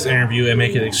blow this interview and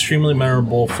make it extremely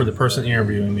memorable for the person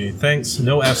interviewing me? Thanks.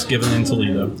 No F's given in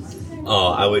Toledo.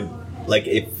 Oh, I would like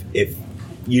if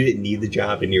you didn't need the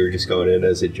job and you were just going in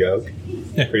as a joke.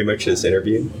 Yeah. Pretty much this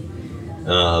interview.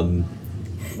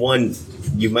 One,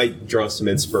 you might draw some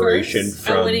inspiration First,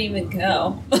 from. I wouldn't even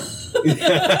go. What?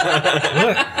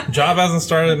 Job hasn't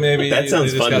started. Maybe That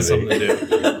sounds they just fun got to something me. to do.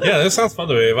 Yeah, that sounds fun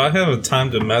to me. If I have a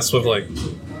time to mess with like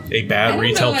a I bad don't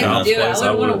retail know how job to do it. place, I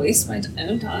I wouldn't want to would. waste my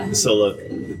own time. So look,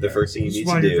 the first thing you need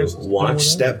Why to you do: just- watch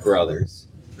Step Brothers.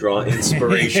 Draw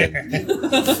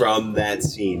inspiration from that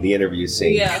scene, the interview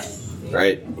scene. Yeah.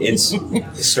 Right?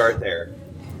 Start there.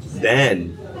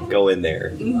 Then go in there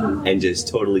and just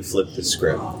totally flip the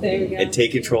script. There you go. And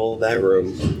take control of that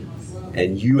room.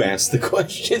 And you ask the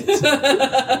questions.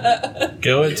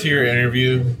 Go into your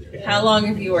interview. How long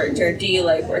have you worked here? Do you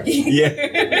like working Yeah.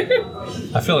 here?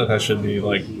 I feel like that should be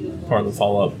like part of the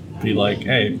follow up. Be like,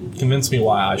 hey, convince me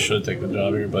why I should take the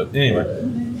job here. But anyway,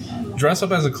 dress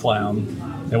up as a clown.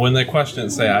 And when they question it,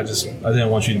 say, I didn't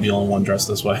want you to be the only one dressed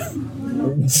this way.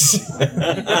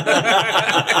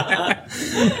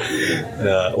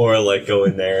 Or like go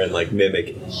in there and like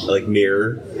mimic, like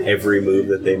mirror every move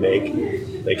that they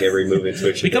make, like every move in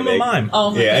Twitch. Become a mime.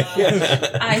 Oh my Yeah. gosh.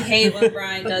 I hate when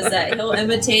Brian does that. He'll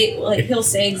imitate, like, he'll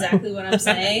say exactly what I'm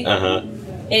saying.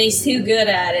 And he's too good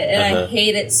at it. And I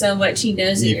hate it so much. He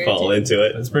knows You fall into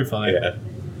it. It's pretty funny. Yeah.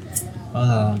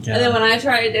 Oh, God. And then when I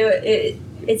try to do it,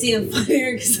 it's even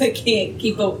funnier because I can't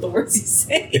keep up with the words he's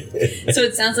saying. So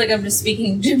it sounds like I'm just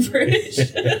speaking gibberish.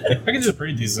 I can do a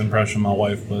pretty decent impression of my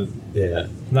wife, but Yeah.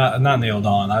 not nailed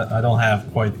on. I don't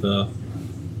have quite the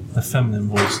feminine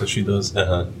voice that she does.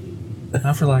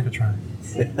 Not for lack of trying.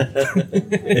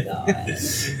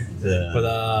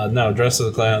 But no, dress as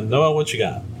a clown. Noah, what you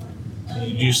got?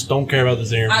 You just don't care about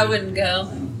this interview. I wouldn't go.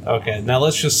 Okay, now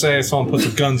let's just say someone puts a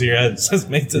gun to your head and says,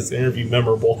 make this interview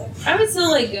memorable. I would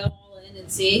still like go all in and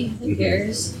see. Who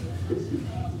cares?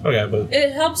 Okay, but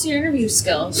It helps your interview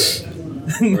skills.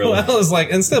 Noelle is like,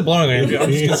 instead of blowing the interview,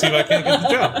 I'm just going to see if I can't get the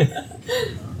job.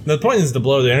 The point is to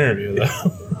blow the interview,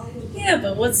 though. Yeah,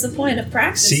 but what's the point of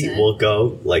practicing? See, we'll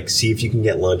go, like, see if you can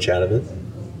get lunch out of it.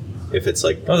 If it's,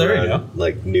 like, Oh, there you around, go.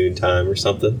 like, noon time or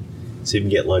something. See if you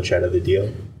can get lunch out of the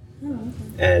deal.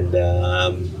 And,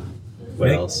 what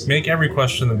else? Make every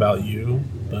question about you,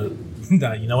 but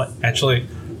no, you know what? Actually,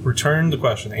 return the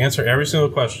question. Answer every single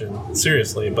question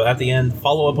seriously, but at the end,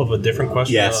 follow up with a different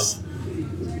question. Yes.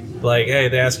 Like, hey,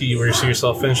 they ask you where you see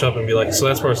yourself, finish up and be like, so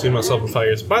that's where I see myself in 5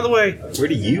 years. By the way, Where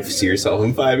do you see yourself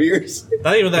in 5 years?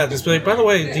 not even that, just be like, by the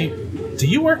way, do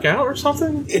you work out or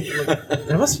something? Like,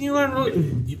 have I seen you learn?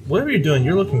 Whatever you're doing,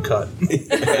 you're looking cut.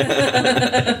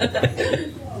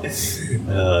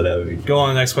 Oh, that would be... Go on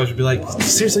to the next question. Be like,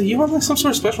 seriously, you on like some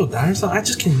sort of special diet or something? I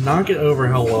just cannot get over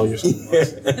how well you're sleeping.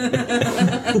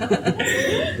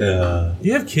 Do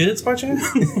you have kids by chance?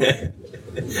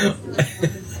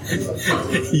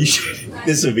 You should,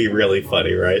 this would be really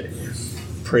funny, right?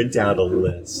 Print out a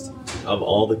list of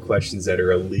all the questions that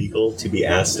are illegal to be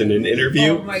asked in an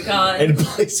interview Oh my god. and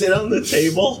place it on the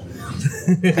table.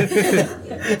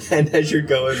 And as you're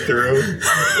going through,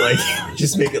 like,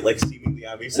 just make it like seemingly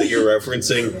obvious that you're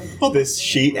referencing this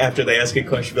sheet after they ask a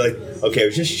question. Be like, okay, I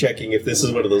was just checking if this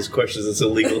is one of those questions that's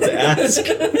illegal to ask.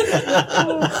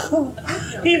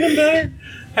 Even better.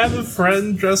 have a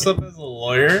friend dress up as a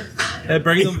lawyer and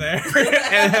bring them there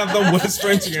and have them whisper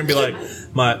into your ear and be like,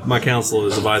 my counsel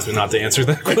has advised me not to answer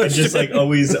that question. Just like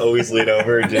always lean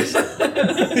over and just.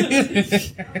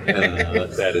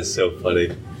 That is so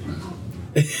funny.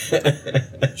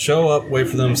 Show up, wait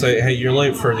for them, say, hey, you're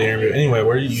late for the interview. Anyway,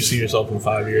 where do you see yourself in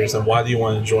 5 years, and why do you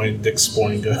want to join Dick's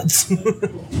Sporting Goods? That's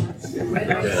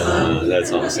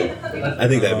awesome. I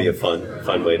think that'd be a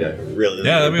fun way to really.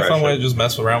 Yeah, that'd be a fun way to just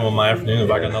mess around with my afternoon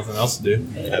if I got nothing else to do.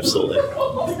 Absolutely.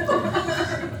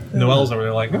 Noelle's over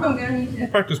there like, I'll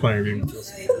practice my interview.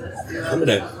 I'm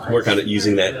gonna work on it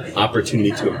using that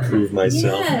opportunity to improve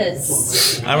myself.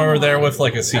 Yes. I'm over there with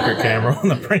like a secret camera on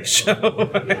the prank show.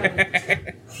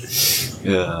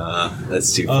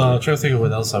 That's too I'm funny. trying to think of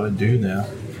what else I would do now.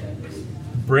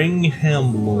 Bring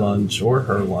him lunch or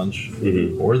her lunch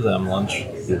or them lunch.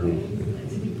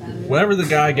 Whatever the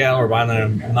guy, gal, or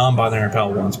non-binary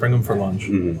pal wants, bring them for lunch.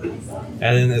 And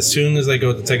then as soon as they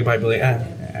go to take a bite, be like,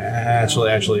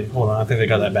 actually, hold on, I think they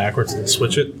got that backwards, and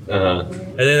switch it.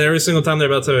 And then every single time they're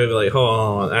about to be like, hold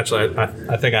on, actually,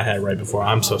 I think I had it right before.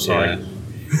 I'm so sorry. Yeah.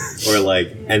 Or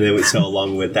like, and then so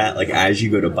along with that, like as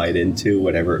you go to bite into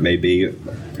whatever it may be,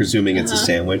 presuming it's a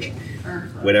sandwich,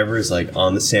 whatever is like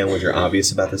on the sandwich or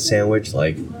obvious about the sandwich,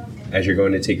 like as you're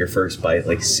going to take your first bite,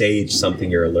 like say it's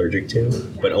something you're allergic to,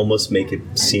 but almost make it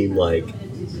seem like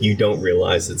you don't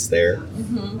realize it's there.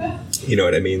 You know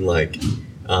what I mean? Like,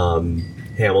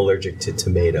 hey, I'm allergic to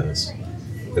tomatoes.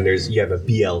 And you have a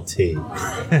BLT.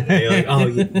 And you're like, oh,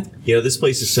 you know, this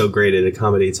place is so great, it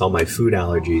accommodates all my food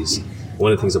allergies.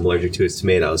 One of the things I'm allergic to is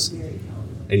tomatoes.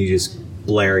 And you just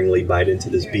blaringly bite into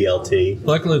this BLT.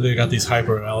 Luckily, they got these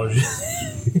hyper allergies.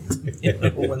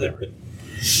 Whatever.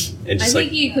 And just I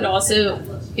think you could also,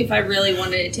 if I really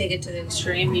wanted to take it to the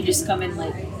extreme, you just come in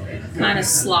like kind of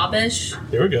slobbish.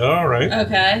 There we go. All right.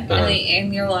 Okay.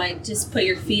 And you're like, just put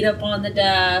your feet up on the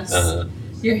desk.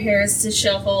 Your hair is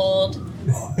disheveled.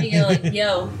 And you're like,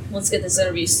 yo, let's get this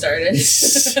interview started.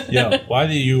 Yo, why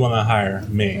do you want to hire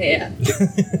me? Yeah.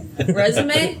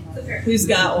 Resume? Who's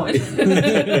got one? Okay,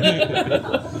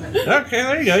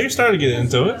 there you go. You're starting to get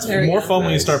into it. It's more fun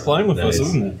when you start playing with us,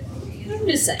 isn't it? I'm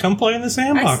just saying. Come play in the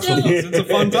sandbox with us. It's a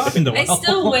fun talking to I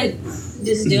still would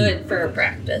just do it for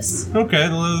practice. Okay,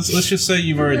 let's just say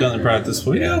you've already done the practice.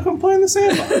 Well, yeah, come play in the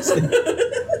sandbox.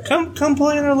 come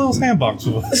play in our little sandbox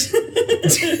with us.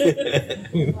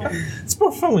 It's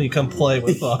more fun when you come play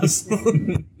with us.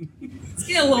 It's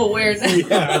getting a little weird now.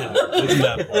 Yeah, I know. It's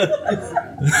bad.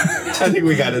 I think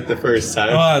we got it the first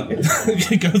time. Go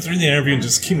through the interview and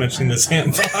just keep mentioning the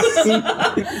sandbox.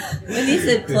 When you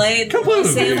said play the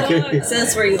sandbox,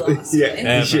 that's where you lost me.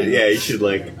 You should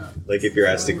like if you're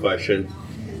asked a question,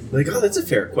 like, oh, that's a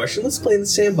fair question. Let's play in the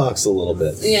sandbox a little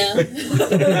bit. Yeah.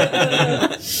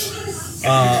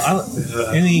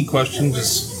 Any question,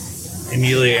 just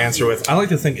immediately answer with, I like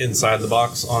to think inside the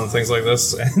box on things like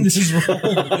this, and just roll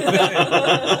with it.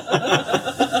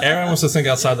 Everyone wants to think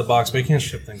outside the box, but you can't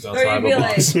ship things outside Or you'd be the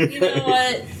box. like, you know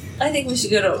what? I think we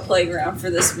should go to a playground for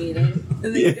this meeting.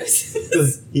 And then you go,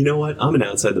 You know what? I'm an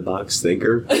outside the box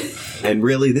thinker, and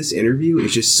really, this interview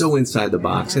is just so inside the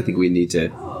box. I think we need to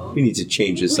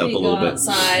change this up a little bit.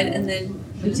 Outside, and then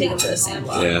we take them to the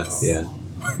sandbox. Yeah.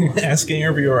 Asking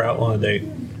interviewer out on a date.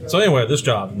 So anyway, this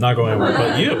job, not going anywhere,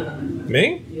 but you.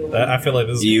 Me? I feel like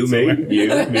this is You, me, you.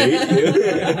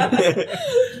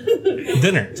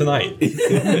 Dinner tonight.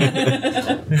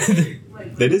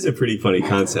 That is a pretty funny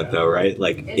concept, though, right?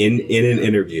 Like in an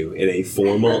interview, in a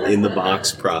formal in the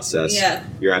box process,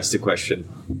 you're asked a question.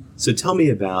 So tell me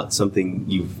about something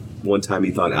one time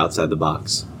you thought outside the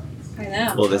box. I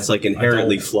know. Well, that's like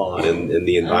inherently flawed in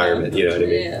the environment. You know what I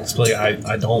mean? Yeah. It's like,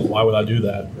 I don't. Why would I do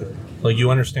that? Like,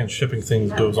 you understand shipping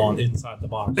things goes on inside the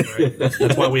box, right?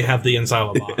 That's why we have the inside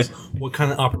of the box. What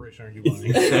kind of operation are you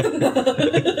running?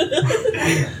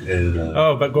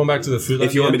 But going back to the food.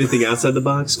 If you want me to think outside the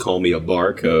box, call me a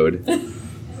barcode.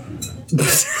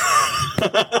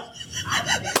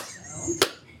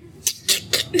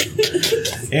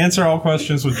 Answer all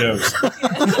questions with jokes.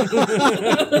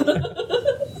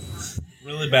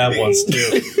 Really bad ones,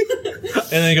 too.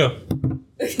 And then you go.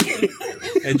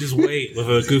 And just wait with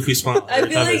a goofy smile. I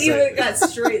feel like you would have got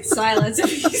straight silence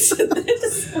if you said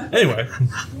this. Anyway.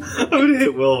 I'm going to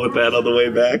hit Will with that on the way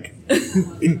back.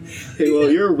 Hey,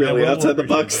 Will, you're really outside the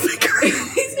box thinker.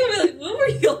 He's going to be like, what were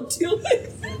y'all doing?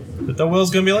 But then Will's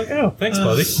going to be like, oh, thanks,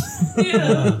 buddy.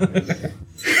 Yeah.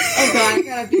 Oh, God, I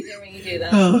got to be there when you do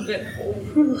that.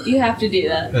 But you have to do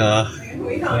that.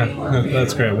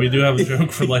 That's great. We do have a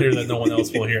joke for later that no one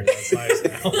else will hear. That's nice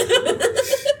now.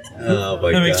 Oh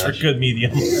my god. That makes for good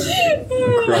medium.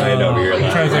 I'm crying over here.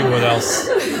 I'm trying to think of what else.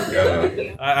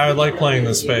 I would like playing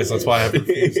this space. That's why I have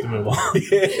refused to move on.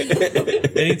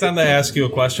 Anytime they ask you a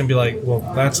question, be like, well,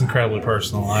 that's incredibly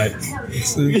personal.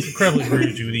 It's incredibly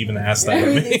rude you would even ask that of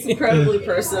me. Everything's incredibly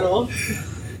personal.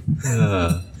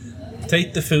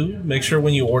 Take the food. Make sure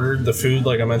when you order the food,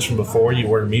 like I mentioned before, you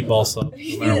order meatball sub,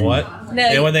 no matter what. No.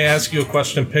 And when they ask you a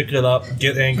question, pick it up,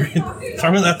 get angry,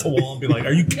 throw it at the wall, and be like,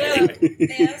 "Are you kidding me?"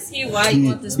 They ask you why you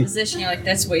want this position. You're like,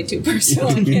 that's way too personal.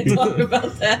 I can't talk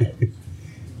about that.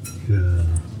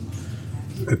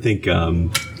 I think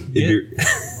if you're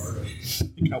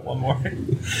You got one more.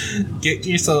 Get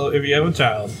yourself, if you have a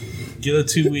child, get a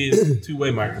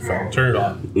two-way microphone. Turn it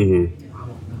on.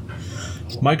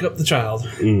 Mm-hmm. Mic up the child.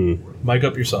 Mic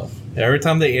up yourself. Every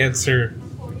time they answer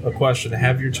a question,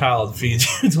 have your child feed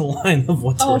you the line of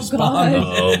what to respond. God.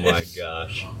 oh my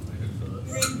gosh.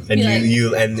 And then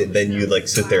you like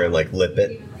sit there and like lip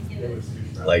it.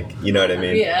 Like, you know what I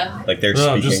mean? Yeah. Like they're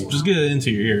No, speaking. just get it into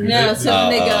your ear. No, so when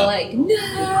they go like,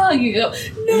 no, you go, no.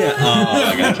 Yeah. Oh,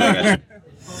 I gotcha.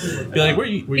 Be like, where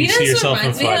you You know, see this yourself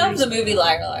in reminds me 5 of years. the movie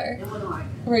Liar Liar,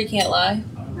 where you can't lie.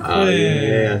 Oh,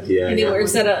 yeah. And he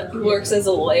works as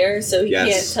a lawyer, so he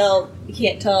Yes.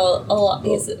 can't tell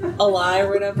a lie or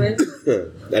whatever.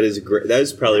 That is great. That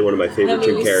is probably one of my favorite That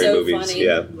Jim movie's Carrey so movies. funny.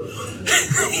 Yeah.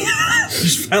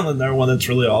 Just found another one that's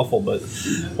really awful, but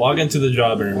walk into the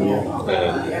job interview,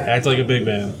 act like a big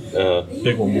man,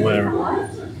 big woman, whatever.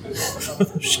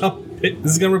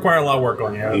 This is gonna require a lot of work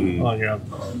on you. On your own.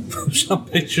 Photoshop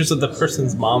pictures of the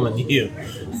person's mom and you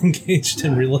engaged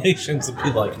in relations and be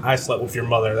like, I slept with your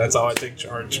mother. That's how I take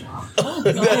charge.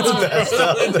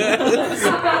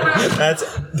 That's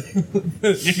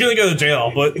You're gonna go to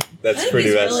jail, but that's pretty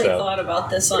He's messed really up. thought about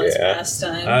this on his Yeah.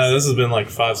 pastimes. this has been like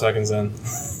 5 seconds in.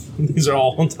 These are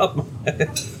all on top of my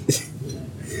head.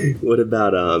 What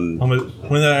about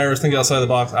When I ever think outside the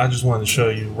box, I just wanted to show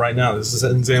you right now. This is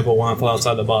an example of when I thought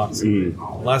outside the box.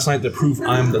 Last night, to prove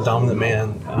I'm the dominant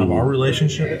man of our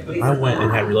relationship, I went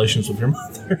and had relations with your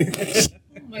mother.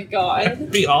 Oh my god.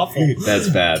 It'd be awful. That's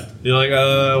bad. You're like,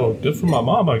 well, good for my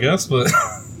mom, I guess, but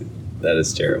That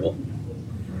is terrible.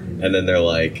 And then they're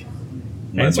like,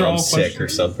 my Answer all mom's sick questions. or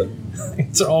something.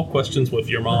 answer all questions with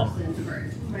your mom.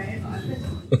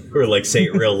 Or like say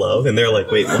it real low, and they're like,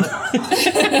 wait, what?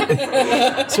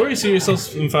 So where you see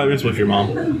yourself in 5 years with your mom?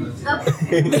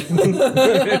 Can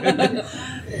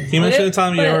you mention the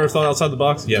time you ever thought outside the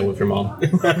box? Yeah, with your mom.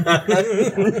 Yeah,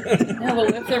 but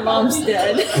what if their mom's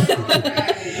dead?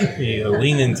 You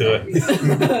lean into it.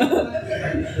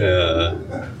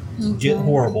 Get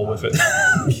horrible with it.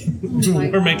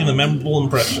 We're making a memorable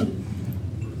impression.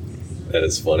 That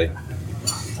is funny.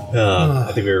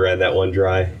 I think we ran that one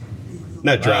dry.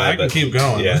 Not dry, I can but keep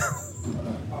going. Yeah,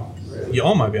 You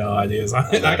all might be out of ideas. I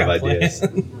out got of ideas.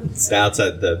 plans. The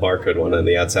outside, the barcode one on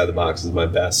the outside of the box is my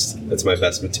best. That's my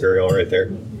best material right there.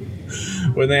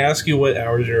 When they ask you what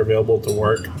hours you're available to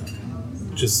work,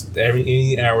 just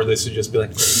any hour they should just be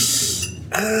like,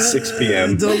 6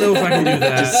 p.m. don't know if I can do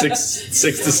that. Just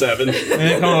 6 to 7. And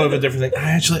they come up with a different thing.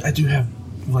 I do have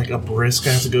like a Brisk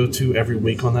I have to go to every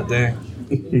week on that day.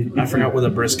 I forgot what a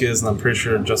Brisk is, and I'm pretty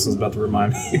sure Justin's about to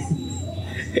remind me.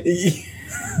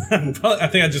 I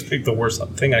think I just picked the worst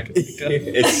thing I could think of.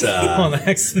 It's On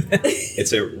accident.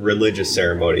 it's a religious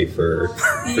ceremony for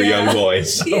young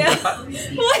boys, Yeah.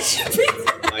 Why should we?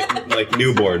 like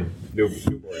newborn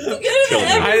children.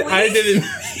 I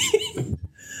didn't.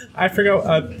 I forgot.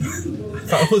 I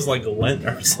thought it was like Lent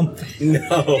or something.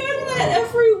 No,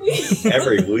 Every week.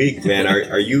 every week, man.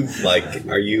 Are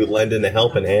you lending a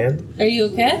helping hand? Are you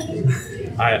okay?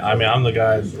 I mean, I'm the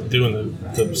guy doing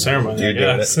the ceremony. You're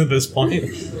doing at this point.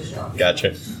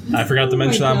 Gotcha. I forgot to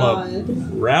mention I'm a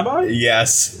rabbi.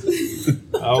 Yes.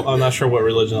 I'm not sure what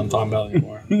religion I'm talking about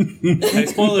anymore. Hey,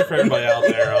 spoiler for everybody out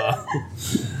there.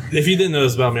 If you didn't know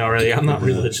this about me already, I'm not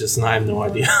religious and I have no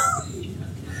idea.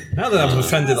 Now that I've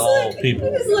offended all people.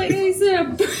 It's like I said,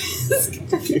 a Brisk.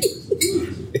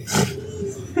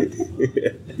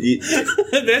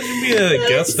 Imagine being a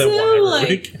guest at so, one every like,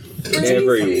 week.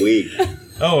 Every week.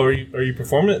 Oh, are you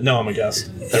performing it? No, I'm a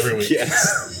guest every week.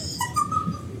 Yes.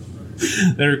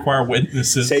 They require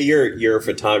witnesses. Say you're a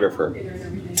photographer.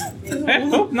 I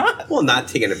hope not. Well, not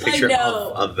taking a picture I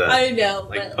know, of the I know,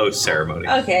 like but post ceremony.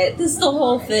 okay, this is the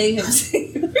whole thing. Of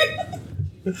saying,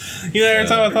 You know, every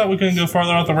time I thought we couldn't go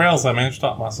farther off the rails, I managed to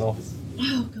stop myself.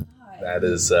 oh god, That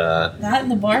is. that in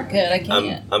the barcode, I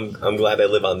can't. I'm glad I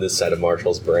live on this side of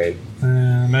Marshall's brain.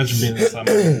 Imagine being this time.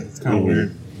 It's kind of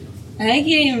weird. I didn't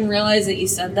even realize that you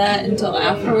said that until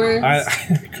afterwards. I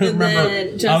couldn't And then remember.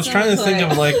 I was Justin trying to was think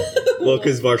of like. Well,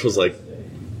 because Marshall's like,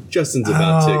 Justin's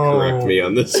about to correct me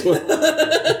on this one.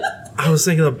 I was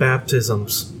thinking of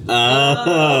baptisms.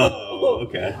 Oh,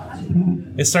 okay.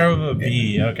 It started with a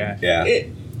B. Okay. Yeah.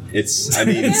 It's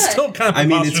still kind of. I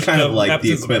mean, it's kind of like the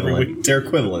baptism every equivalent. week. They're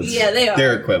equivalents. Yeah, they are.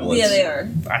 They're equivalents. Yeah, they are.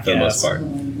 I For the most guess.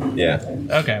 part.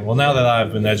 Yeah. Okay. Well, now that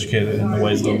I've been educated in the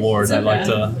ways of the Lord, I'd like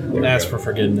to ask for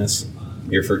forgiveness.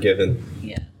 You're forgiven.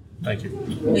 Yeah. Thank you.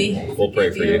 We'll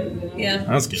pray for you. Yeah.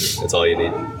 That's good. That's all you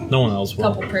need. No one else will.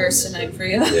 Couple prayers tonight for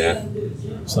you. Yeah.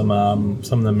 Some of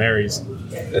the Marys.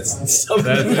 That's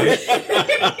something.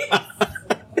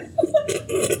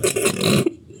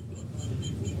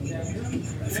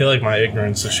 I feel like my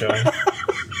ignorance is showing.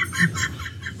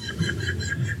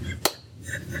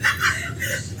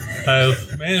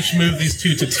 I've managed to move these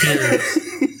two to tears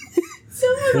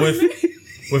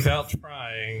without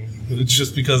trying,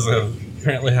 just because of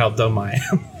apparently how dumb I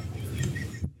am.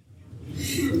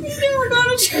 You never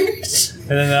go to church. And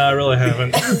then I really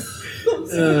haven't.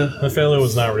 My family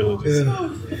was not religious.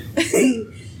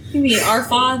 You mean Our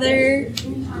Father?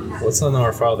 What's on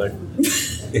Our Father?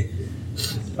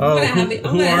 Oh, I'm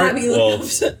gonna have you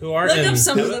who are look in? up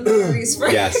some of the memories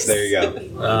first. Yes, there you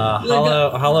go.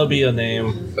 Hallow be a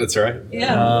name. That's right.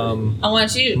 Yeah. I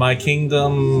want you. My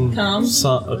kingdom Come.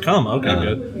 Come. Okay,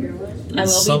 good. I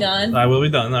will be done. I will be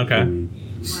done. Okay.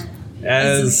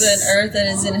 As is in earth and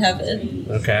is in heaven.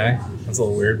 Okay, that's a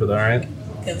little weird, but all right.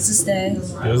 Give us this day. Give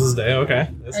us this day. Okay.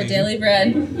 That's Our easy. daily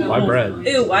bread. Why bread?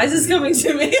 Ew, why is this coming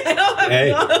to me? I don't have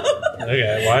Hey.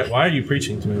 Okay. Why are you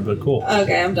preaching to me? But cool.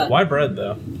 Okay, I'm done. Why bread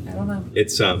though? I don't know.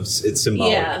 It's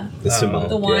symbolic. Yeah. It's symbolic.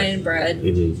 The wine and bread.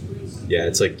 Mm-hmm. Yeah,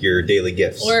 it's like your daily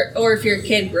gifts. Or if you're a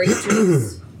kid, grape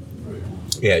juice.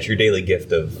 Yeah, it's your daily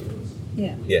gift of.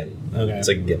 Yeah. Yeah. Okay. It's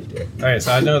like a gift. Yeah. Okay,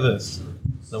 so I know this.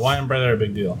 The wine and bread are a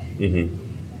big deal. Mm-hmm.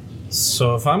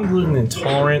 So if I'm gluten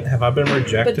intolerant, have I been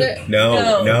rejected?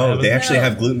 No. They actually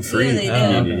have gluten free.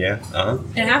 Yeah, they do. Yeah. Uh-huh.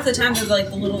 And half the time they're like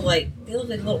the little they look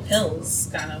like little pills,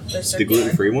 kind of. They're The circular.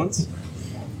 gluten free ones.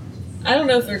 I don't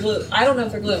know if they're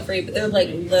gluten free, but they're like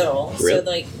little. Really? So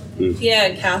like, yeah,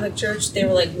 in Catholic Church they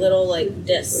were like little like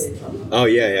discs. Oh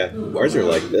yeah. Ours are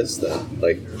like this though.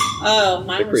 Like Oh,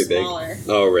 mine they're were pretty smaller. big.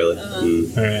 Oh really?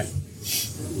 Okay.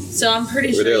 So I'm pretty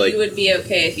Were sure there, like- you would be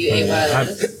okay if you ate one of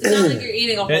those. It's not like you're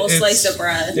eating a whole It's- slice of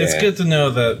bread. It's Yeah. good to know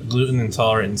that gluten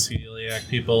intolerant and celiac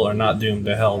people are not doomed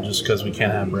to hell just because we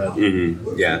can't have bread.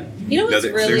 Mm-hmm. Yeah. You know what's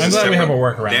there- really? there's I'm glad we have a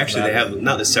workaround. They for actually that. they have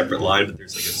not a separate line, but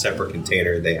there's like a separate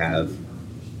container they have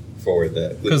for the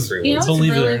gluten 'Cause- free You know ones. what's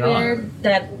Believe it really or not. weird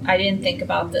that I didn't think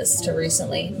about this till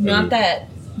recently. Not that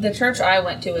the church I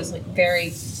went to was like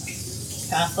very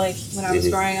Catholic when I was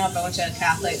growing up. I went to a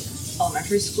Catholic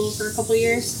elementary school for a couple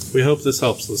years. We hope this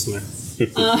helps, listener.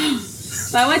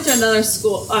 But I went to another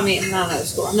school. I mean, not another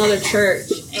school, another church.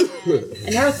 And I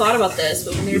never thought about this,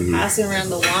 but when they were passing around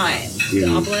the wine,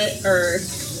 goblet or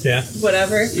Yeah.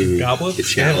 whatever, Goblets? The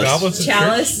chalice. Goblets at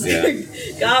chalice, Yeah.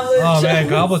 goblet. Oh, man, chalice.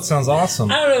 goblet sounds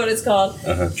awesome. I don't know what it's called.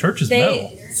 Church is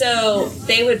metal. So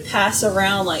they would pass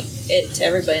around like it to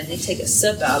everybody, and they take a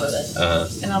sip out of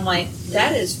it. And I'm like,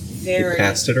 that is You very.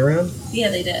 passed it around? Yeah,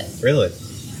 they did. Really?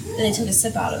 And they took a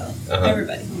sip out of it.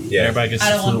 Everybody. Yeah. Everybody gets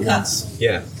I the don't want flu cup. once.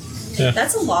 Yeah.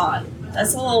 That's a lot.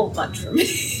 That's a little much for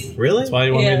me. Really? That's why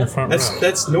you want to be in the front row.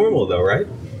 That's normal though, right?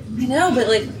 I know, but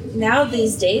like now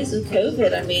these days with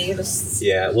COVID, I mean, you're just.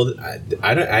 Yeah. Well,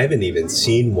 I haven't even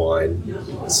seen wine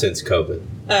since COVID.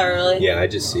 Oh, really? Yeah, I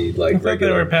just see I like thought they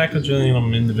were regular. packaging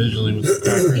them individually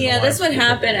with Yeah, that's what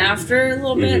happened after a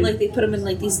little bit. Mhm. Like they put them in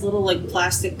like these little like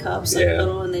plastic cups, like Yeah.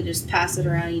 little, and they just pass it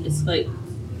around. And you just like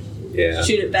Yeah.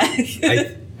 shoot it back.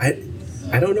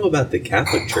 I don't know about the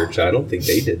Catholic Church. I don't think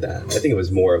they did that. I think it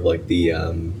was more of like the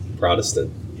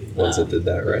Protestant ones that did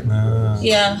that, right?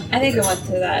 Yeah, I think I went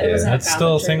through that. It Yeah. wasn't That's a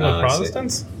still a Catholic thing church. with I see.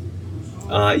 Protestants?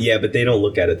 Yeah, but they don't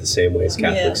look at it the same way as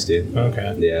Catholics do.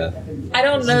 Okay. Yeah. I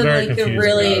don't know, very like the confusing,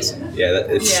 really. guys. Yeah,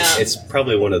 Yeah. it's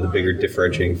probably one of the bigger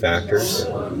differentiating factors.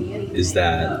 Is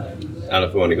that I don't know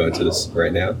if we want to go into this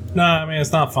right now. No, I mean,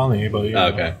 it's not funny, but you know.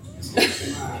 Okay.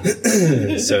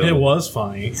 So It was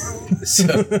funny.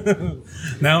 So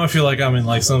Now I feel like I'm in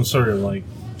like some sort of like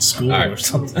school All right. or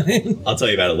something. I'll tell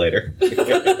you about it later.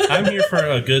 I'm here for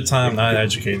a good time, not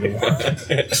educated one.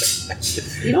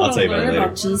 You don't I'll want tell to you about it learn later.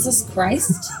 about Jesus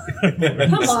Christ?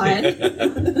 Come on.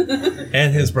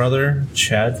 And his brother,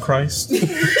 Chad Christ.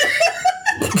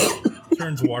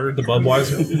 Turns water to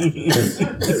Budweiser.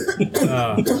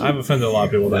 I've offended a lot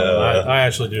of people with that. I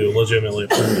actually do legitimately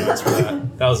apologize for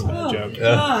that. That was a bad joke.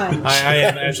 God. I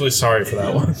am actually sorry for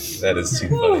that one. That is too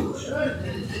funny.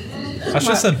 I should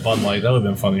have said Bud Light. That would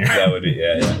have been funnier. That would be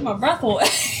My breath away.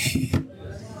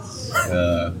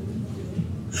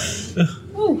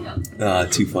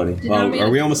 Too funny. Well, are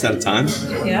we almost out of time?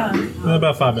 Yeah.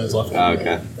 About 5 minutes left.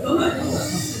 Okay.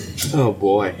 Oh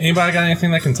boy. Anybody got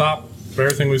anything that can top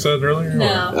everything we said earlier?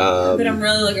 No. But I'm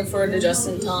really looking forward to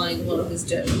Justin telling one of his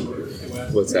jokes.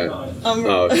 What's that?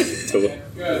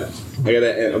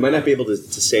 I might not be able to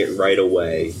say it right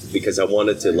away because I want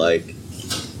it to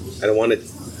I want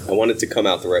it to come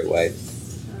out the right way.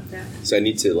 Okay. So I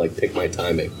need to pick my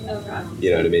timing. Okay.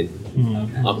 You know what I mean?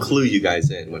 Mm-hmm. I'll clue you guys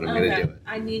in when I'm going to do it.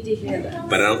 I need to hear that.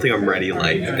 But I don't think I'm ready.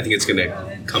 I think it's going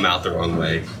to come out the wrong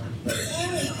way.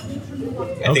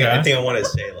 I think I want to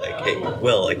say hey,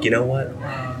 Will, you know what?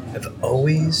 I've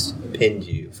always pinned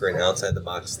you for an outside the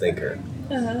box thinker,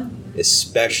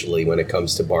 especially when it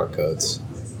comes to barcodes.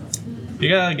 You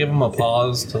gotta give them a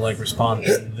pause to respond,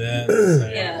 and then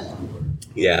say,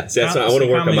 Yeah. So that's what I want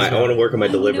to work on. I want to work on my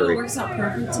delivery. It works out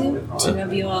perfect too. To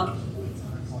have you all.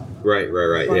 Right.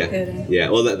 Barcoding. Yeah.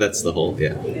 Well, that's the whole.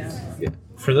 Yeah.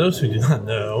 For those who do not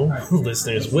know,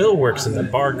 listeners, Will works in the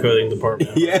barcoding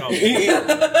department. Yeah.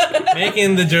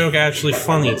 Making the joke actually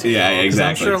funny to you. Yeah,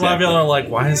 exactly. I'm sure a lot of y'all are like,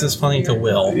 why is this funny to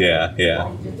Will? Yeah.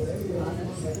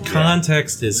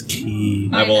 Context is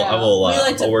key. I will. We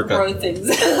like to I'll work throw on. things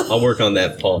out. I'll work on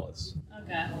that pause.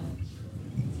 Okay.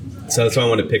 So that's why I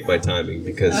want to pick my timing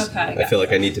because I feel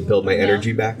like I need to build my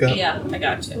energy back up. Yeah, I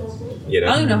got you. You know?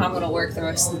 I don't even know how I'm going to work the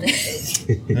rest of the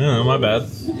day. Oh, my bad.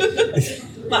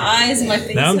 My eyes and my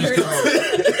face Now hurt.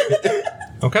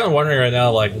 I'm kind of wondering right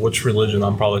now, which religion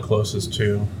I'm probably closest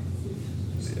to.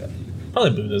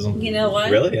 Probably Buddhism. You know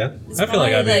what? Really? Yeah. It's I feel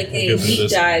like I'd be a a deep good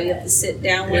Buddhist. dive. You have to sit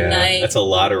down one night. That's a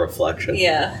lot of reflection.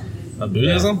 Yeah.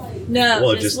 Buddhism? No,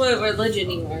 Well, just what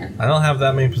religion you are. I don't have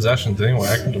that many possessions anyway.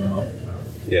 I can do them all.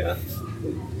 Yeah.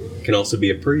 Can also be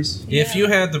a priest. If you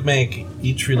had to make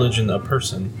each religion a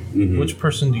person, which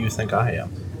person do you think I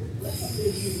am?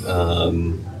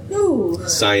 Ooh.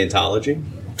 Scientology.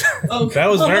 Oh, That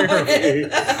was very hurtful.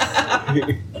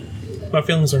 My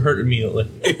feelings are hurt immediately.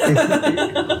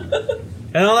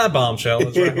 And on that bombshell,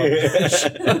 let's wrap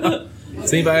up.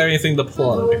 Does anybody have anything to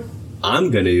plug? I'm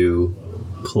going to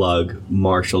plug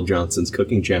Marshall Johnson's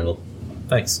cooking channel.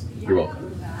 Thanks. You're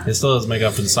welcome. It still doesn't make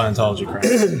up for the Scientology crap.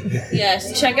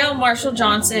 Yes, check out Marshall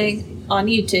Johnson on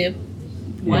YouTube.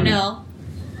 1L.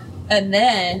 And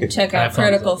then check out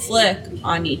Critical Flick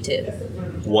on YouTube.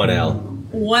 1L.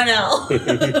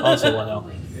 1L. Also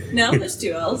 1L. No, there's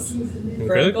 2 L's. Critical?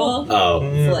 Critical Oh.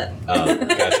 Flick. Oh,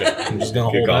 gotcha. I'm just going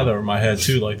to Good hold call. that over my head,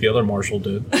 too, like the other Marshall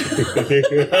did.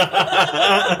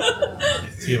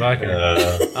 See if I can.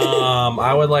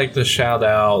 I would like to shout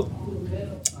out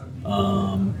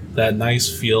that nice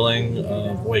feeling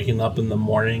of waking up in the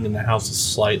morning and the house is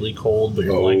slightly cold, but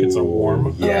your blankets are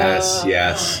warm. Yes.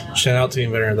 Shout out to the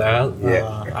inventor of that.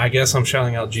 Yeah. I guess I'm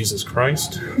shouting out Jesus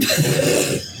Christ.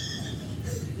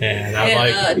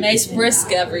 And nice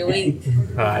brisk every week.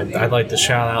 I'd like to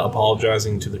shout out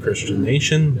apologizing to the Christian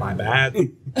nation. My bad.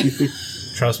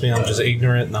 Trust me, I'm just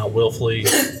ignorant, not willfully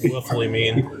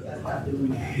mean.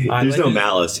 There's no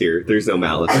malice here. There's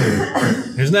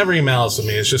never any malice in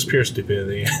me. It's just pure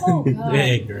stupidity and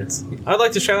ignorance. I'd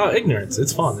like to shout out ignorance.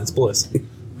 It's fun. It's bliss.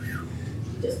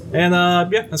 And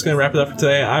that's going to wrap it up for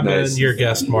today. I've been your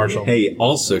guest, Marshall. Hey,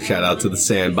 also shout out to the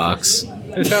Sandbox.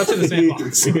 And shout out to the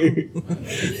Sandbox.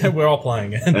 And we're all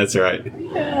playing it. That's right.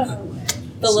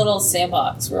 The little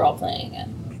sandbox we're all playing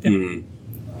in.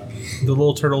 The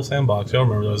little turtle sandbox. Y'all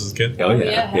remember those as a kid? Oh,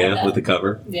 yeah, I had that. with the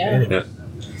cover. Yeah.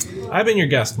 I've been your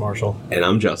guest, Marshall. And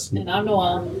I'm Justin. And I'm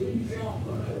Noel.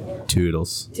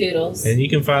 Toodles. Toodles. And you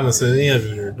can find us in any of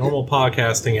your normal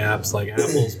podcasting apps like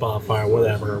Apple, Spotify,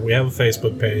 whatever. We have a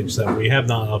Facebook page that we have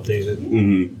not updated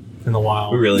in a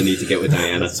while. We really need to get with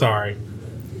Diana. Sorry.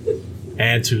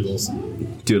 And Toodles.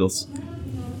 Toodles.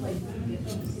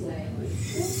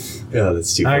 Oh,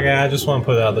 that's too funny. Okay, I just want to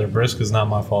put it out there. Brisk is not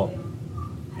my fault.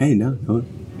 Hey, no.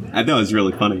 I know it's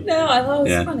really funny. No, I thought it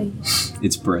was Yeah. funny.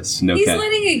 It's Brisk. No He's K.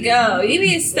 letting it go. You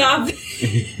need to stop.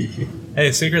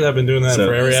 Hey, secret, I've been doing that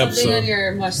for every Something on episode.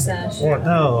 your mustache. What?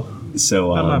 No.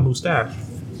 So, Not my mustache.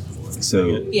 so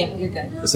Yeah, you're good.